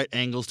finding the right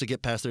angles to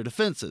get past their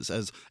defenses.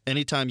 As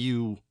anytime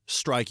you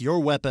strike your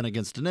weapon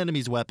against an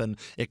enemy's weapon,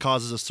 it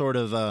causes a sort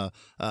of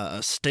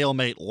a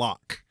stalemate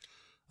lock.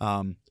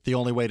 The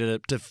only way to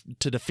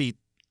defeat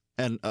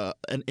an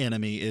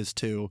enemy is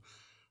to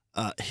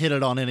hit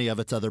it on any of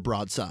its other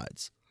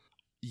broadsides.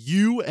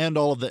 You and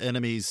all of the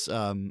enemies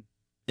in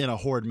a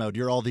horde mode,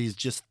 you're all these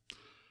just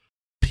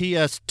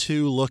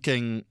PS2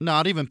 looking,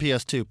 not even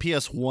PS2,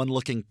 PS1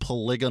 looking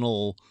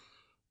polygonal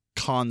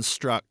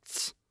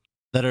constructs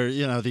that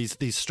are,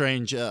 these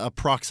strange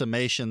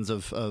approximations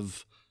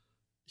of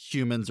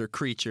humans or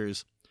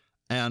creatures.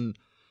 And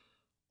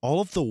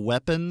all of the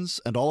weapons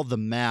and all of the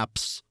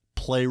maps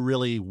play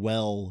really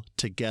well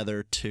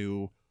together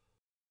to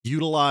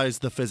utilize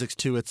the physics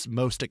to its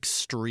most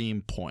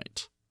extreme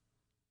point.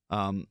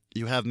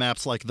 You have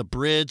maps like the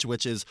bridge,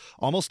 which is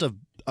almost a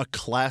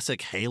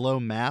classic Halo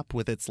map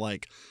with its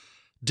like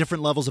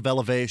different levels of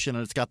elevation,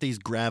 and it's got these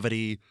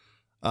gravity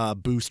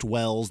boost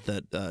wells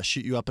that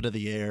shoot you up into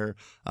the air,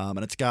 and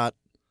it's got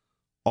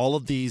all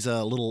of these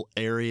little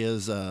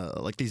areas,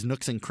 like these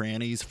nooks and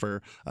crannies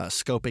for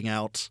scoping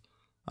out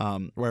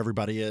where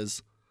everybody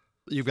is.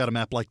 You've got a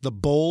map like the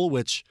bowl,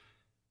 which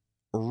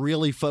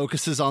really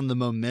focuses on the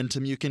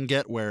momentum you can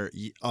get, where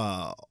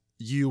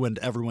you and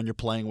everyone you're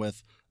playing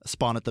with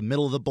spawn at the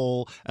middle of the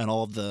bowl, and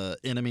all of the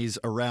enemies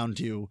around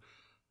you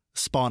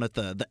spawn at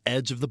the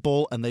edge of the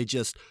bowl, and they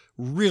just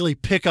really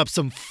pick up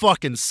some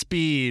fucking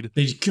speed.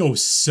 They go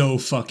so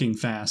fucking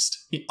fast.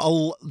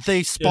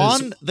 They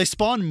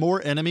spawn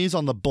more enemies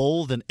on the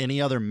bowl than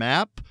any other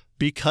map,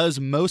 because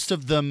most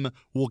of them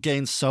will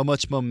gain so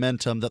much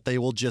momentum that they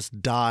will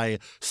just die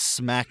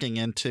smacking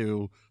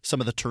into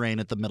some of the terrain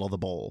at the middle of the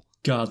bowl.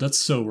 God, that's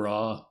so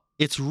raw.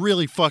 It's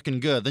really fucking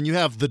good. Then you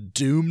have the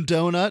Doom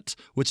Donut,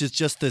 which is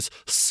just this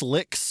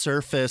slick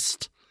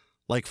surfaced,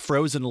 like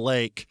frozen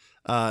lake,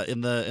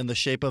 in the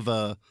shape of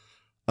a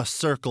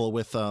circle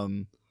with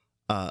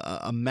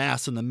a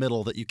mass in the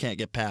middle that you can't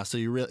get past. So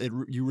you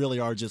really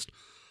are just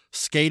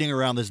skating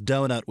around this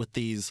donut with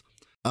these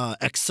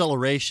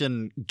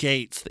acceleration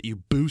gates that you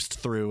boost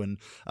through, and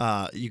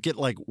you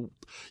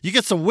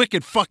get some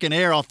wicked fucking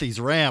air off these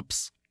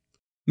ramps.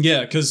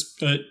 Yeah, because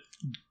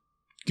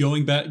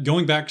going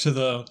back to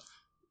the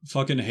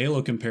fucking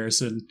Halo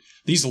comparison,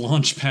 these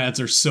launch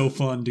pads are so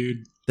fun,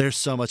 dude. They're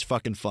so much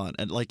fucking fun,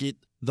 and like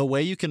the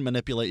way you can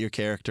manipulate your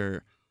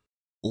character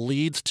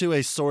leads to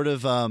a sort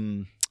of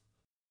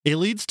it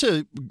leads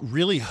to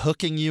really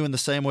hooking you in the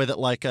same way that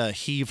like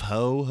Heave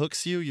Ho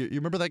hooks you. You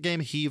remember that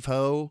game Heave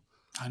Ho?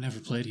 I never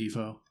played Heave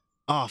Ho.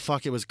 Oh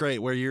fuck, it was great.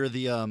 Where you're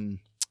the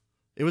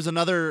it was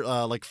another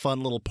like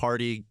fun little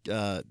party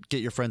get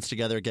your friends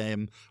together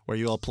game where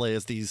you all play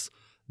as these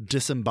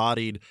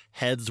disembodied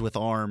heads with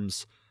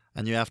arms,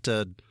 and you have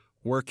to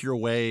work your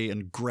way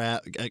and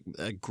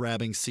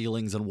grabbing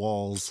ceilings and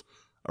walls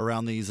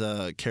around these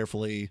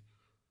carefully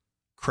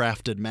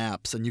crafted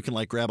maps, and you can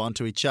like grab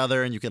onto each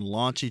other and you can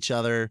launch each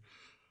other,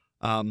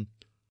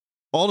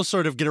 all to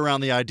sort of get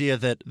around the idea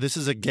that this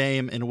is a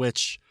game in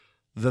which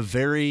the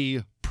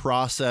very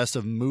process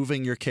of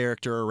moving your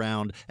character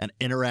around and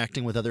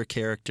interacting with other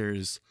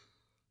characters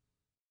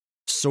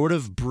sort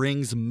of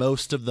brings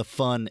most of the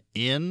fun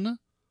in,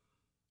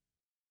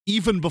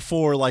 even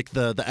before like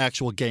the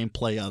actual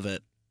gameplay of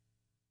it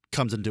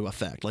comes into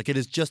effect. Like, it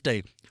is just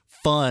a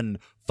fun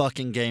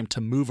fucking game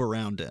to move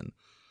around in.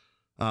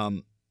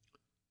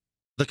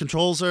 The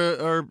controls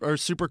are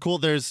super cool.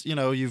 There's,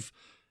 you've,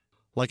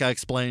 like I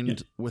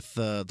explained, with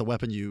the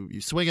weapon, you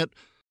swing it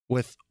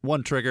with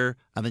one trigger,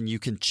 and then you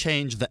can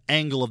change the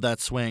angle of that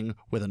swing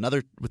with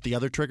the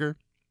other trigger.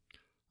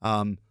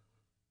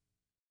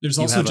 There's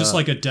also just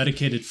like a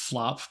dedicated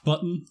flop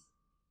button.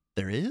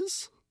 There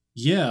is?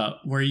 Yeah,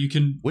 where you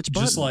can Which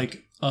just button?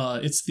 like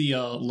it's the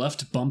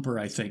left bumper,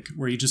 I think,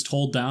 where you just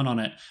hold down on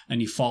it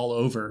and you fall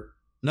over.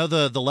 No,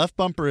 the left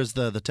bumper is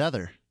the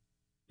tether.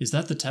 Is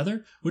that the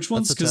tether? Which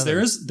one's? That's the Because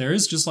tether. there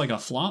is just like a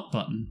flop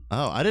button.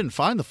 Oh, I didn't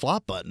find the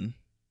flop button.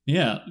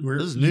 Yeah,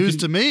 This is news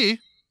to me.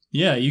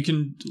 Yeah, you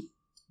can.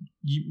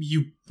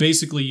 You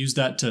basically use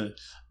that to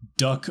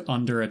duck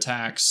under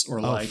attacks or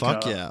Oh,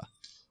 fuck yeah.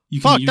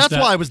 You can Fuck, use that's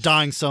that, why I was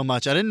dying so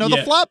much. I didn't know the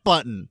Yeah. flop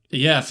button.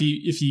 Yeah, if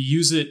you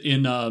use it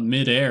in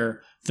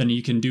midair, then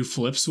you can do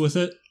flips with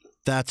it.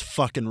 That's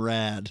fucking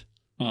rad.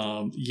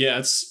 Yeah,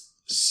 it's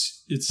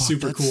Fuck,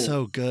 super that's cool.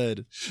 so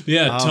good.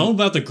 Yeah, tell them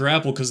about the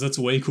grapple because that's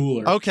way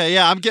cooler. Okay,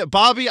 yeah,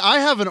 Bobby, I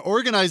have an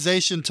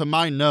organization to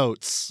my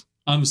notes.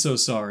 I'm so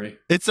sorry.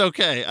 It's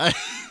okay.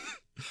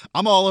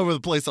 I'm all over the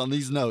place on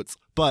these notes.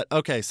 But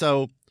okay,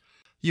 so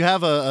you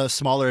have a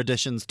smaller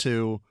additions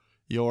to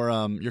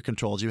your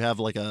controls. You have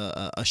like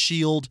a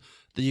shield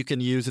that you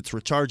can use. It's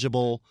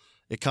rechargeable.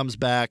 It comes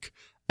back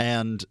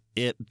and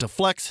it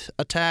deflects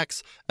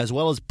attacks as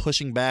well as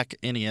pushing back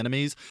any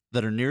enemies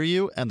that are near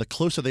you. And the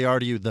closer they are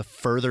to you, the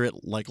further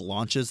it like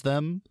launches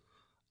them,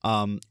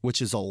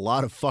 which is a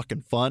lot of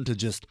fucking fun to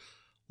just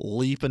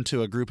leap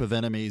into a group of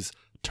enemies,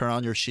 turn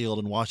on your shield,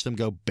 and watch them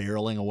go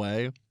barreling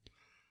away.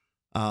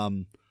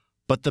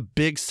 But the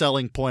big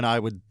selling point, I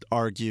would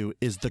argue,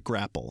 is the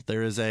grapple.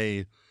 There is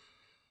a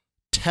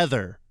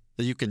tether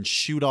that you can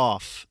shoot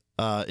off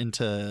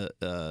into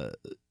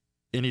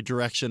any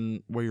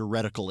direction where your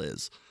reticle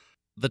is.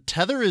 The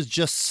tether is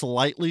just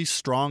slightly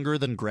stronger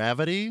than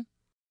gravity,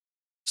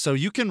 so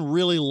you can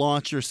really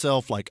launch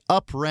yourself like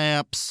up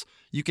ramps.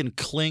 You can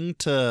cling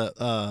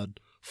to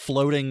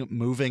floating,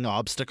 moving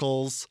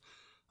obstacles.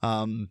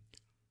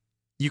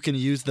 You can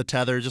use the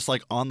tether just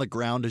like on the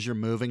ground as you're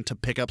moving to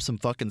pick up some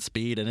fucking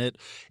speed, and it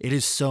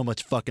is so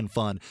much fucking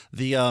fun.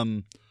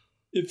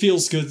 It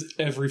feels good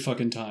every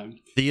fucking time.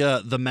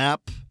 The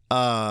map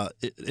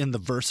in the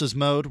versus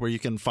mode where you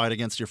can fight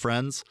against your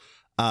friends.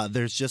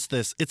 There's just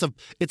this. It's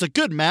a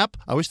good map.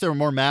 I wish there were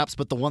more maps,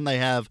 but the one they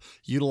have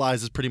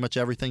utilizes pretty much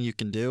everything you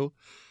can do.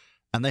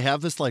 And they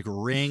have this like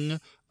ring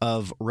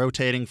of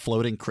rotating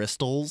floating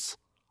crystals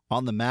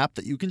on the map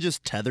that you can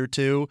just tether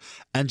to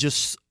and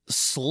just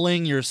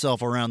sling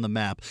yourself around the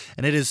map.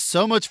 And it is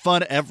so much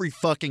fun every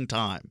fucking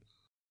time.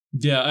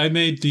 Yeah, I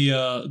made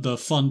the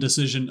fun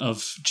decision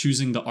of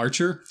choosing the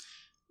archer.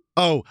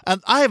 Oh,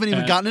 and I haven't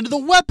even gotten into the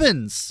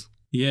weapons.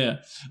 Yeah.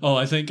 Oh,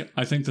 I think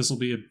this will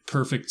be a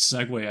perfect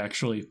segue.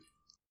 Actually,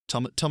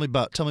 tell me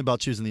about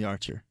choosing the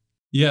archer.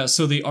 Yeah.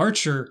 So the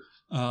archer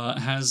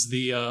has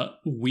the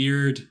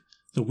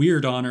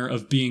weird honor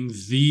of being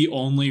the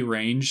only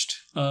ranged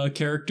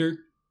character,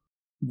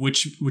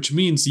 which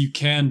means you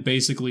can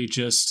basically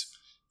just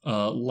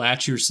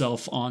latch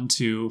yourself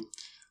onto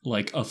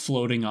like a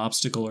floating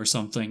obstacle or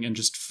something and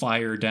just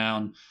fire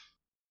down,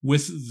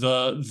 with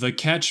the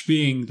catch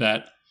being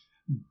that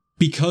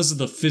because of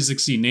the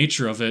physicsy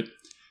nature of it,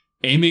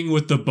 aiming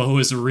with the bow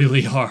is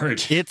really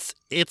hard.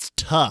 It's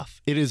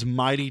tough. It is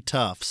mighty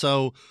tough.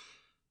 So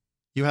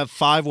you have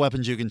 5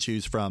 weapons you can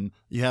choose from.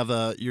 You have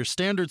your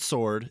standard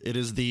sword. It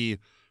is the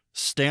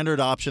standard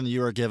option that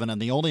you are given, and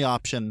the only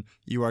option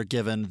you are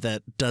given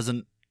that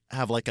doesn't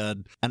have like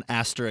an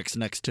asterisk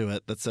next to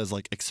it that says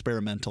like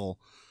experimental.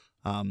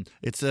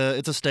 It's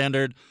a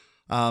standard.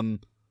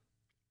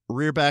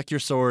 Rear back your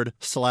sword,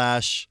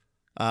 slash,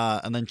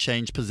 and then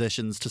change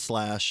positions to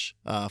slash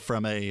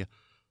from a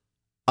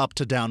up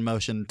to down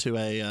motion to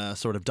a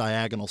sort of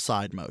diagonal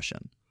side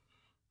motion.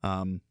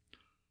 Then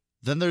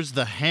there's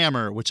the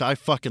hammer, which I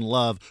fucking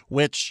love,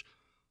 which,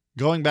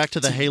 going back to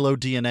the Halo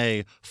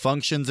DNA,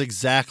 functions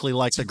exactly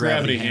like the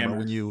gravity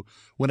hammer.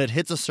 When it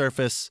hits a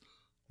surface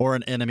or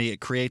an enemy, it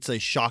creates a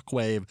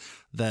shockwave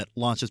that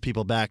launches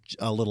people back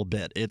a little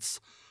bit. It's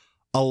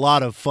a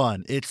lot of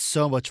fun. It's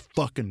so much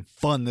fucking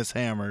fun, this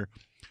hammer.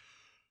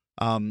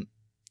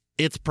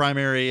 Its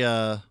primary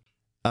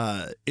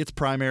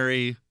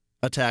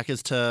attack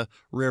is to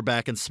rear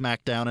back and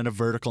smack down in a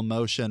vertical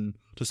motion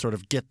to sort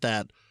of get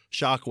that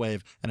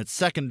shockwave, and its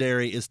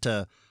secondary is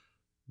to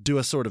do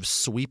a sort of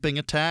sweeping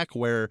attack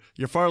where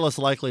you're far less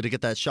likely to get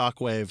that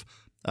shockwave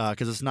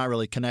because it's not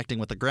really connecting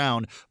with the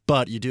ground,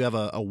 but you do have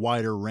a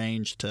wider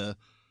range to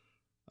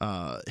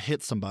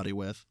hit somebody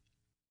with.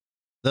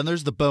 Then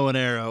there's the bow and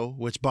arrow,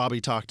 which Bobby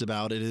talked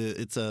about. It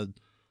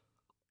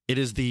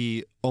is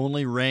the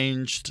only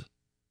ranged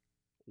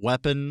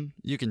weapon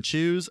you can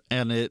choose,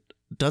 and it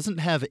doesn't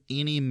have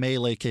any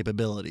melee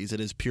capabilities. It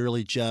is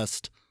purely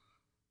just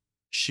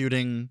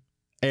shooting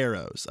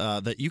arrows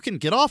that you can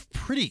get off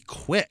pretty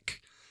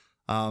quick.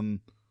 The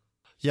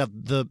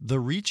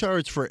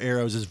recharge for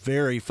arrows is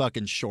very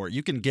fucking short.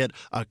 You can get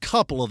a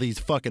couple of these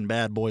fucking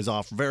bad boys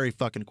off very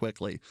fucking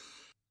quickly.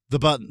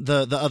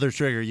 The other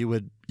trigger you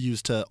would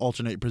use to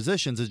alternate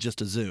positions is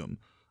just a zoom.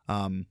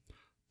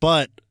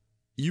 But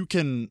you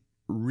can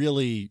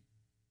really,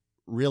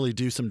 really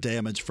do some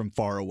damage from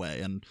far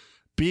away, and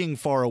being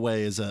far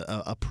away is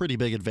a pretty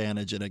big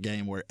advantage in a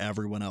game where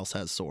everyone else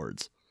has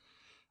swords.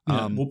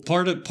 Yeah, well,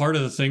 part of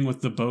the thing with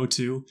the bow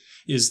too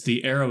is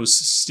the arrows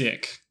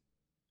stick.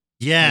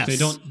 Yes, like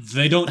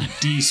they don't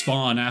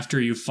despawn after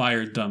you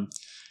fired them,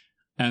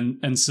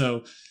 and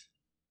so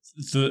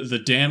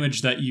the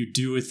damage that you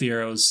do with the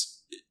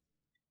arrows,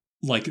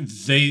 like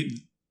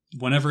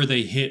whenever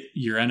they hit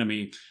your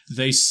enemy,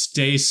 they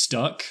stay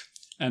stuck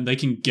and they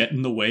can get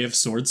in the way of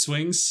sword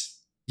swings.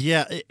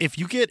 Yeah, if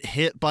you get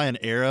hit by an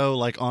arrow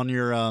like on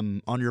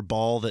your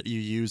ball that you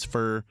use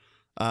for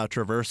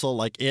traversal,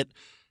 like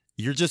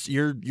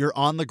you're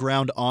on the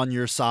ground on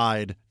your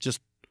side,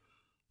 just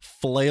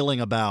flailing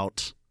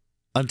about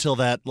until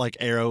that like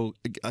arrow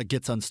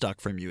gets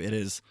unstuck from you.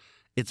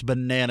 It's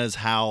bananas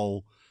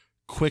how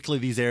quickly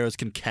these arrows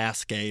can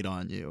cascade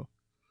on you.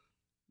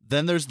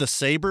 Then there's the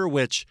saber,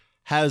 which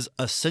has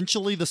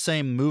essentially the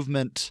same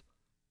movement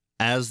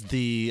as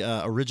the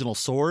original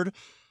sword,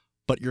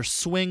 but your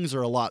swings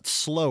are a lot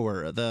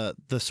slower.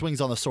 The swings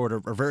on the sword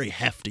are very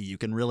hefty. You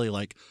can really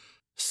like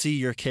see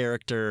your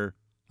character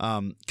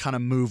kind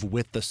of move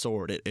with the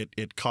sword.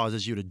 It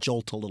causes you to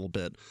jolt a little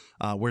bit.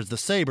 Whereas the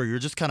saber, you're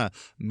just kind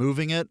of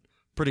moving it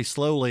pretty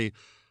slowly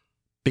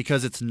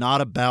because it's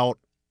not about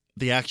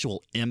the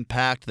actual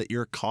impact that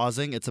you're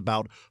causing. It's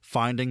about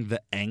finding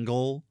the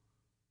angle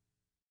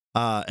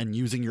and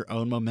using your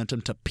own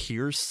momentum to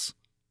pierce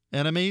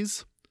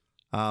enemies.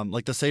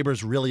 Like the saber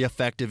is really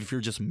effective if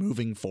you're just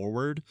moving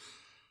forward,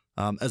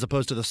 as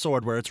opposed to the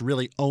sword where it's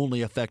really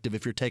only effective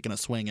if you're taking a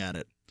swing at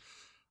it.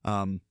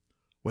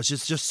 which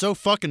is just so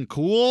fucking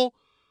cool.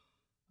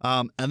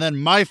 And then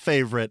my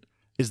favorite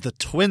is the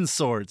twin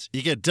swords.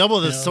 You get double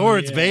the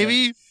swords,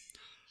 baby.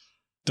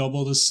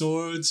 Double the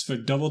swords for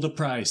double the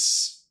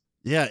price.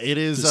 Yeah, it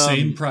is the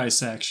same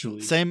price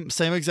actually. Same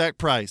exact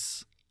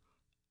price.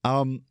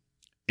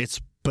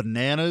 It's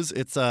bananas.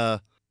 It's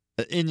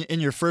in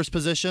your first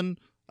position,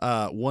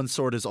 one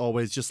sword is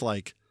always just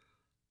like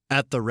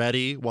at the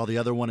ready while the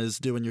other one is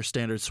doing your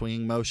standard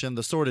swinging motion.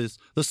 The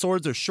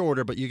swords are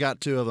shorter, but you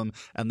got two of them,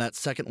 and that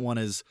second one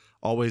is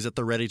always at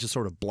the ready to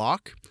sort of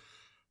block.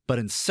 But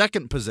in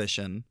second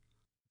position,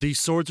 these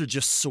swords are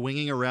just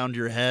swinging around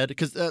your head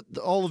because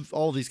all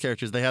of these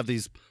characters, they have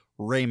these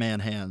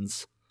Rayman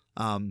hands.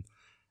 And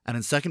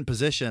in second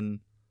position,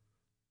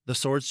 the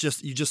swords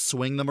you just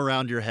swing them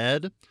around your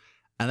head,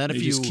 and then they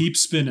just keep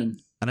spinning.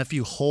 And if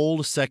you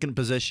hold second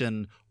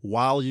position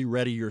while you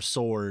ready your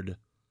sword,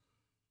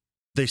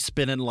 they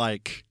spin in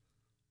like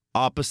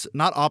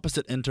not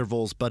opposite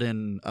intervals, but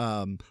in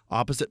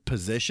opposite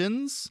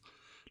positions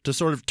to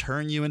sort of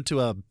turn you into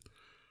a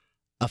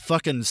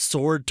fucking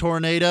sword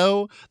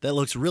tornado that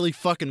looks really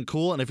fucking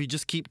cool. And if you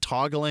just keep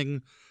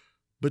toggling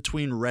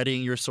between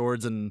readying your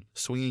swords and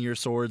swinging your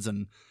swords,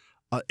 and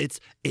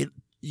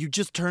you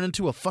just turn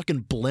into a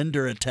fucking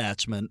blender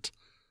attachment,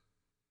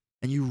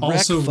 and you wreck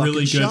also fucking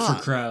really good shop.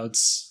 for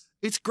crowds.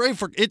 It's great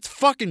it's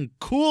fucking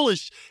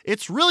coolish.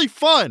 It's really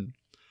fun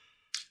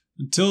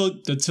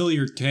until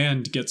your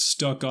hand gets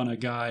stuck on a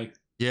guy.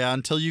 Yeah,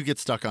 until you get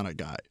stuck on a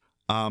guy.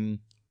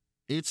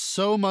 It's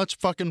so much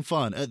fucking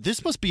fun.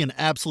 This must be an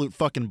absolute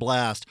fucking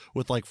blast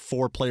with like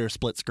 4-player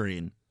split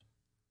screen.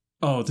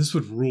 Oh, this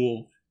would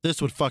rule.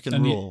 This would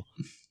fucking rule.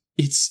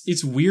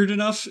 It's weird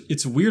enough.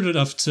 It's weird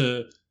enough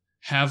to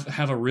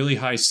have a really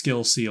high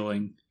skill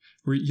ceiling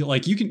where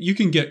you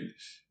can get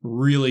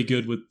really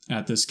good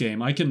at this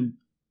game. I can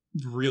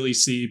really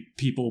see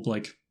people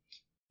like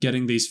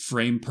getting these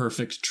frame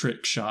perfect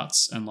trick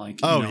shots and like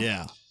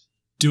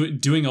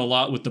doing a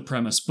lot with the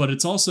premise. But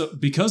it's also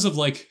because of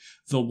like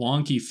the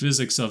wonky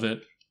physics of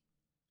it.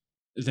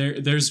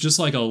 There's just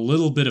like a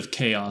little bit of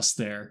chaos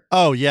there.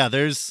 Oh yeah,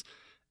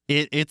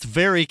 it's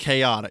very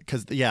chaotic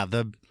because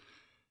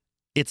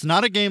it's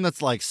not a game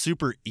that's like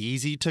super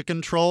easy to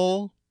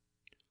control.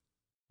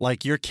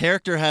 Like your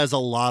character has a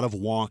lot of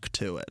wonk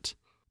to it,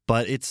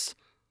 but it's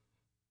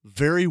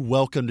very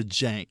welcome to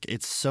jank.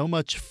 It's so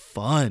much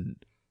fun.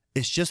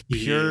 It's just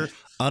pure,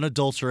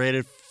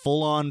 unadulterated,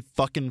 full-on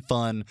fucking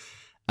fun.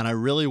 And I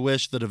really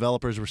wish the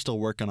developers were still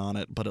working on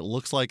it, but it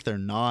looks like they're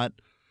not.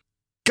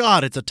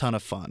 God, it's a ton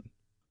of fun.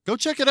 Go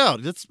check it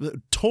out. It's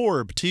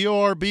Torb,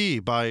 T-O-R-B,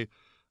 by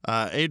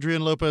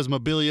Adrian Lopez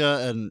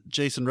Mobilia and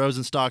Jason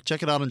Rosenstock.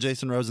 Check it out on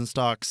Jason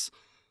Rosenstock's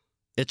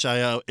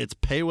itch.io. It's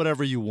pay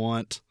whatever you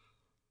want.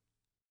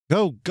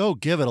 Go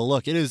give it a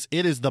look. It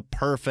is the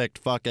perfect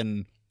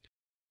fucking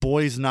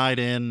boys' night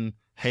in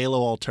Halo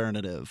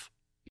alternative.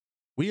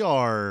 We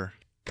are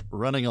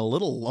running a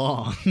little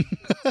long.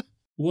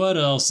 What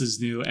else is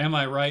new? Am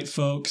I right,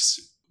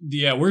 folks?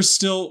 Yeah, we're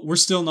still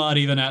not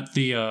even at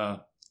the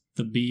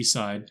B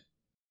side.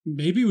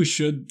 Maybe we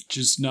should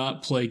just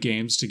not play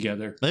games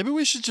together. Maybe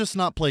we should just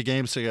not play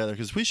games together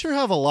because we sure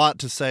have a lot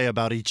to say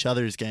about each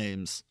other's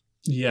games.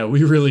 Yeah,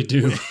 we really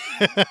do.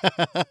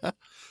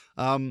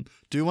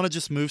 Do you want to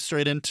just move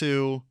straight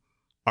into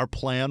our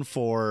plan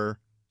for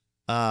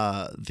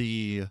A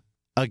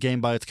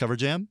Game by Its Cover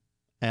Jam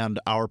and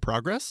our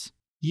progress?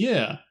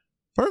 Yeah.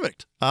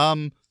 Perfect.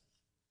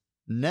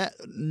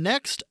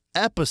 Next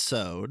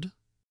episode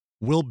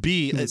will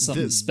be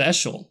something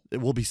special. It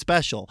will be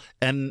special.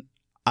 And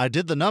I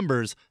did the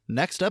numbers.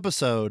 Next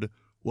episode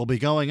will be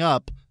going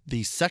up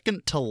the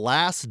second to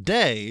last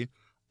day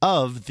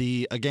of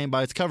the A Game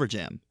by Its Cover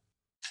Jam.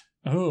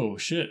 Oh,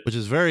 shit. Which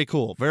is very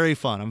cool. Very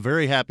fun. I'm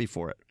very happy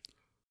for it.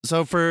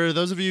 So for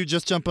those of you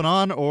just jumping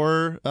on,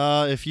 or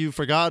if you've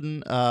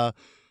forgotten,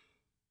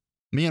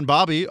 me and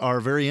Bobby are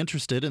very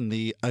interested in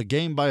the A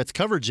Game by Its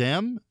Cover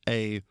Jam.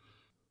 I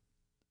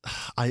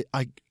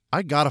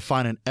gotta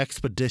find an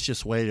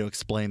expeditious way to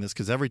explain this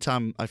because every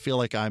time I feel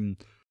like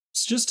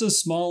It's just a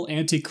small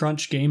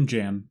anti-crunch game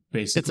jam,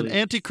 basically. It's an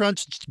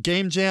anti-crunch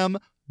game jam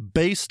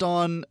based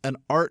on an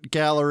art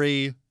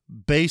gallery,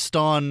 based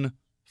on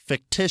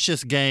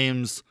fictitious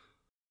games,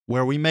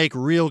 where we make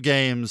real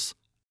games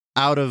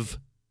out of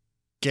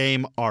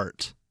game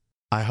art.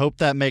 I hope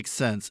that makes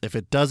sense. If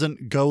it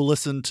doesn't, go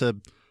listen to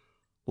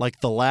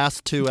like the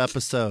last 2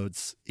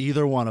 episodes,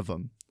 either one of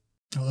them.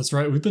 Oh, that's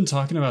right. We've been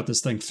talking about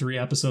this thing 3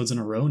 episodes in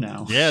a row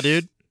now. Yeah,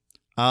 dude.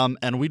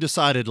 And we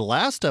decided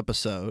last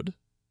episode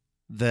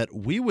that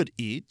we would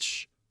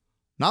each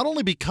not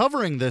only be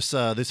covering this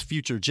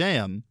future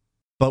jam,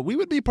 but we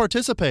would be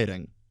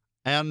participating.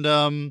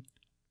 And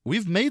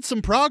we've made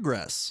some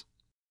progress.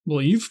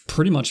 Well, you've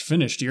pretty much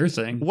finished your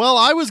thing. Well,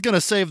 I was going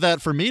to save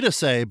that for me to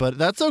say, but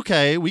that's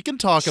okay. We can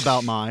talk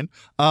about mine.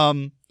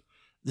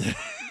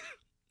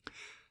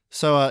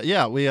 So,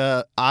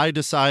 I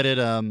decided,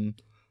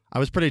 I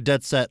was pretty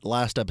dead set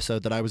last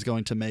episode that I was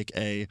going to make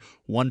a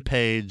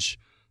 1-page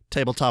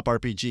tabletop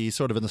RPG,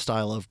 sort of in the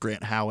style of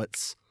Grant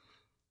Howitt's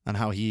and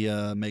how he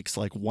makes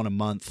like one a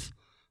month.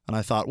 And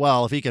I thought,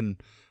 well, if he can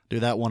do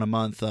that one a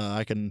month,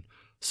 I can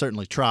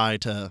certainly try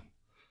to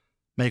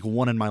make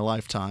one in my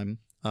lifetime.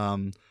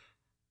 And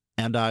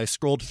I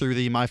scrolled through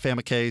the My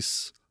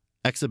Famicase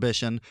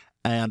exhibition,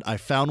 and I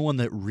found one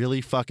that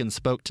really fucking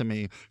spoke to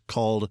me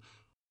called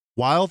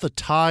While the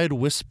Tide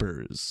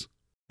Whispers.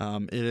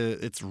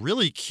 It's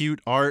really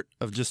cute art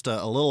of just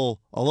a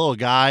little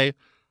guy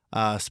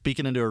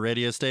speaking into a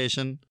radio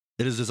station.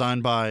 It is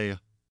designed by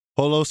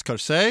Holos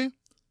Carce.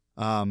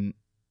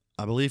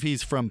 I believe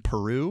he's from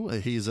Peru.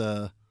 He's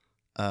a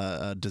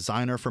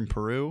designer from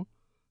Peru.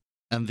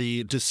 And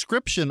the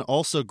description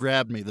also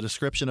grabbed me. The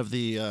description of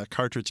the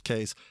cartridge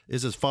case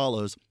is as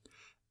follows.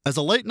 As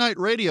a late-night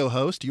radio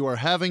host, you are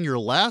having your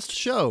last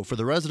show for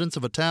the residents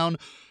of a town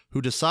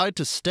who decide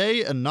to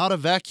stay and not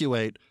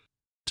evacuate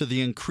to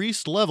the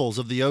increased levels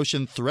of the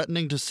ocean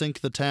threatening to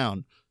sink the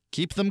town.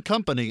 Keep them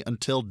company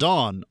until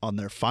dawn on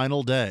their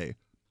final day.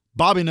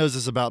 Bobby knows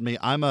this about me.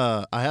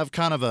 I have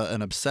kind of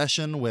an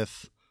obsession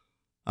with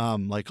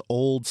like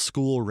old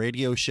school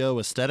radio show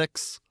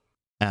aesthetics,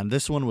 and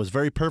this one was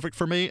very perfect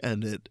for me,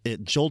 and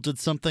it jolted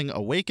something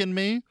awake in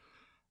me,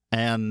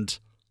 and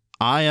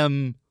I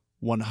am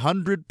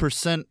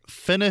 100%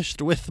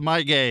 finished with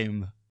my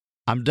game.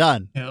 I'm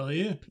done. Hell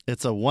yeah.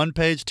 It's a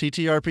one-page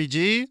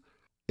TTRPG.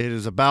 It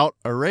is about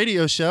a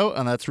radio show,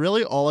 and that's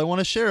really all I want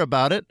to share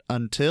about it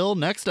until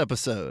next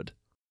episode.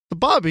 So,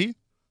 Bobby,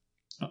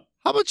 how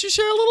about you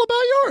share a little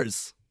about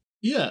yours?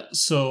 Yeah,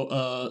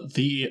 so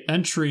the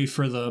entry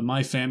for the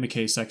My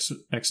Famicase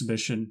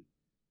exhibition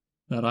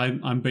that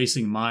I'm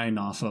basing mine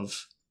off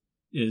of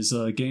is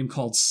a game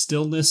called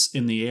Stillness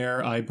in the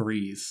Air I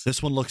Breathe.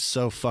 This one looks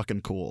so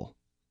fucking cool.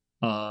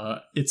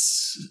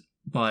 It's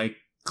by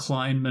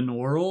Kleinman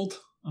World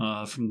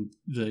from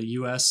the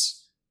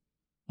US.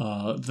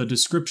 The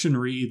description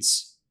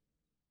reads,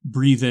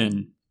 breathe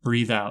in,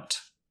 breathe out.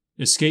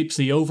 Escape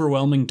the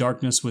overwhelming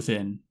darkness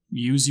within.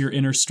 Use your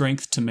inner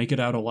strength to make it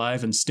out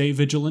alive and stay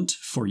vigilant,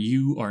 for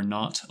you are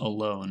not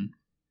alone.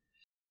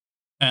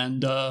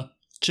 And,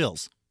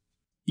 chills.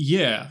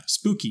 Yeah,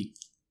 spooky.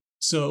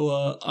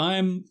 So,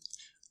 I'm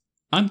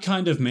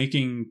kind of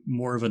making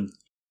more of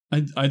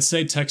I'd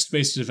say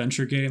text-based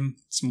adventure game.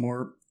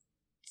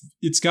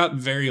 It's got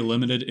very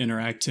limited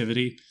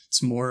interactivity.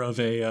 It's more of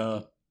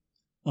an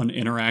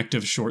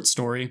interactive short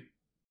story,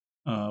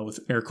 with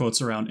air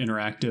quotes around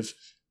interactive.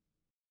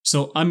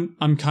 So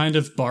I'm kind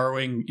of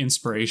borrowing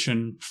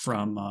inspiration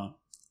from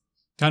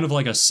kind of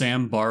like a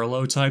Sam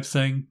Barlow type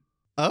thing.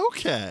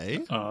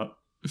 Okay.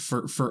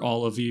 For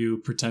all of you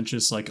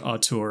pretentious like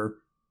auteur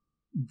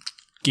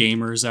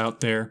gamers out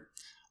there,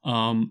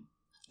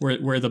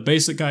 where the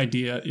basic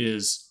idea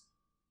is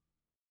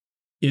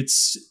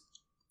it's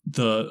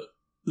the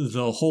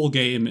whole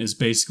game is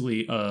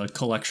basically a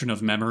collection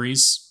of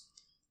memories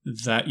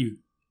that you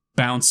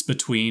bounce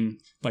between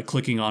by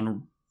clicking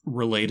on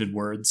related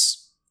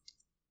words.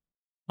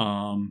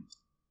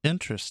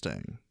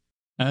 Interesting.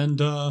 And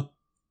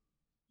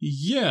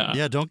yeah.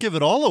 Yeah, don't give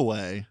it all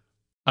away.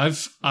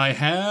 I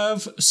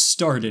have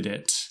started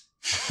it.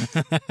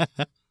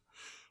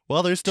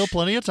 Well, there's still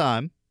plenty of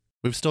time.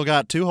 We've still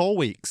got 2 whole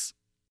weeks.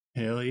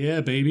 Hell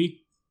yeah,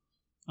 baby.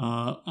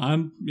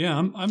 I'm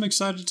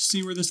excited to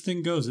see where this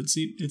thing goes.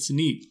 It's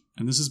neat.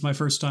 And this is my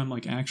first time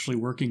like actually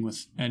working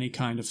with any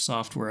kind of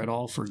software at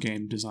all for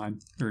game design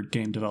or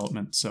game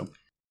development. So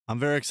I'm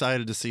very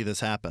excited to see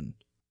this happen.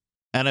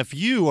 And if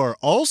you are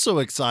also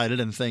excited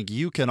and think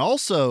you can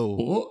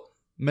also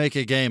make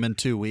a game in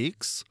 2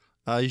 weeks,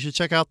 you should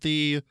check out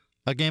the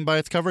A Game by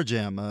Its Cover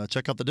Jam.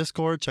 Check out the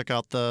Discord. Check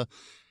out the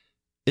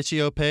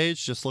Itch.io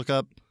page. Just look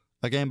up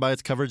A Game by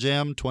Its Cover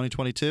Jam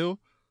 2022.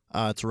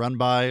 It's run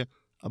by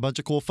a bunch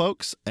of cool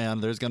folks,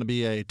 and there's going to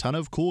be a ton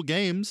of cool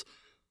games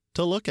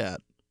to look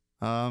at.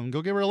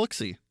 Go give her a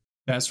look-see.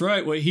 That's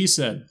right, what he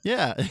said.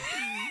 Yeah.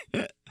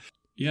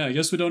 Yeah, I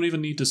guess we don't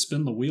even need to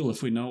spin the wheel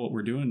if we know what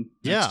we're doing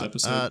next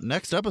episode.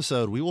 Next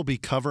episode, we will be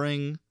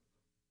covering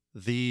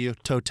the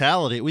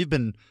totality. We've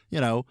been,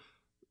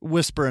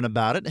 whispering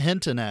about it,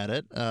 hinting at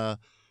it,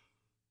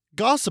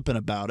 gossiping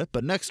about it,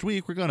 but next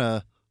week we're going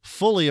to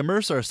fully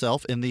immerse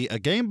ourselves in the A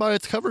Game by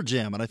Its Cover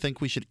Jam, and I think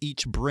we should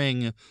each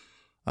bring,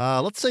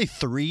 let's say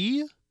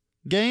 3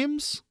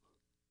 games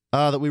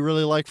that we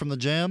really like from the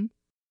jam.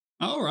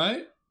 All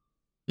right.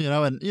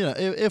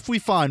 If we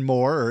find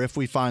more, or if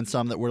we find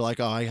some that we're like,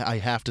 oh, I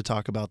have to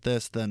talk about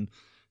this, then,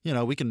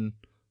 we can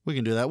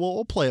do that.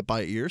 We'll play it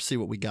by ear, see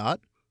what we got.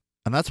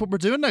 And that's what we're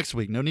doing next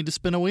week. No need to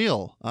spin a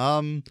wheel.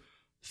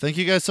 Thank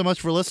you guys so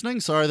much for listening.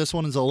 Sorry, this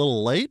one is a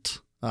little late.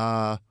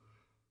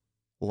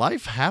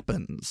 Life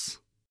happens.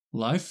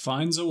 Life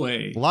finds a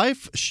way.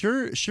 Life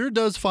sure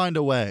does find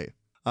a way.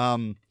 I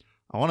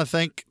want to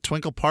thank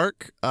Twinkle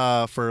Park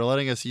for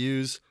letting us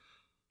use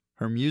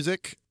her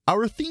music.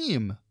 Our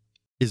theme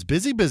is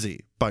Busy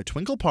Busy by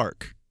Twinkle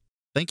Park.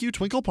 Thank you,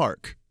 Twinkle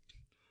Park.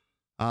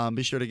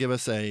 Be sure to give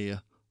us a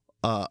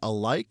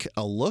like,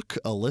 a look,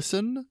 a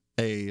listen,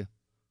 a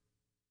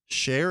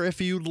share if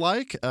you'd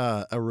like,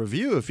 a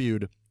review if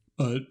you'd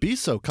be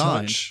so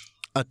kind. Touch.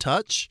 A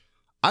touch.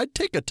 I'd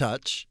take a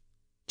touch.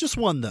 Just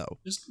one, though.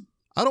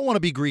 I don't want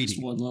to be greedy.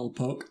 Just one little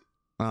poke.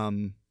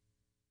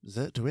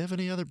 Do we have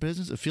any other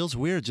business? It feels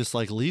weird just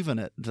like leaving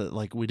it.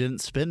 Like we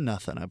didn't spin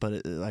nothing.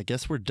 But I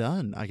guess we're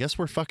done. I guess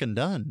we're fucking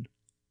done.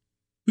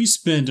 We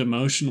spinned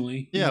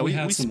emotionally. Yeah, we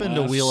spinned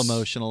a wheel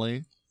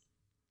emotionally.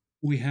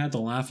 We had the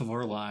laugh of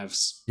our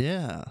lives.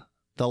 Yeah.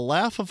 The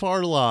laugh of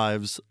our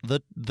lives.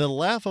 The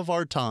laugh of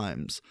our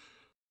times.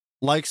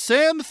 Like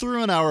sand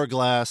through an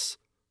hourglass,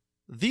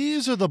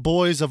 these are the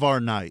boys of our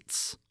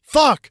Nightz.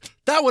 Fuck!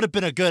 That would have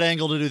been a good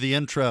angle to do the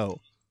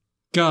intro.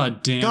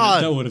 God damn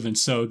it, that would have been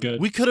so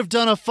good. We could have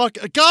done a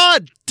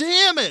God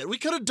damn it! We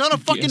could have done a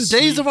fucking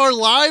Days of Our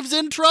Lives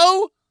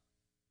intro?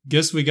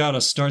 Guess we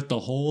gotta start the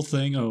whole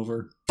thing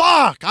over.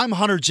 Fuck! I'm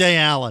Hunter J.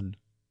 Allen.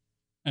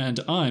 And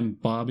I'm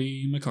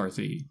Bobby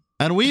McCarthy.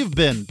 And we've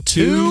been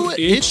Two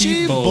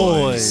Itchy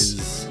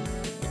Boys.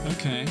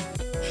 Okay.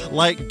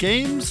 Like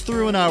games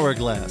through an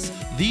hourglass,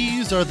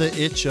 these are the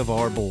itch of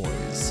our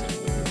boys.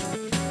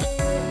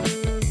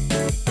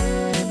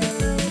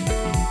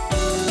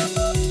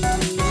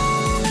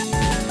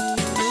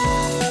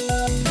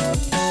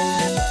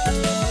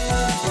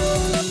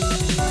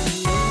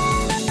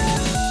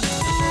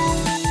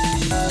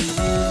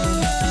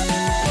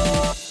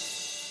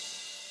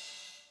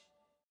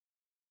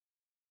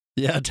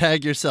 Yeah,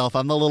 tag yourself.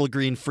 I'm the little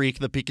green freak,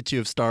 the Pikachu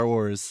of Star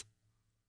Wars.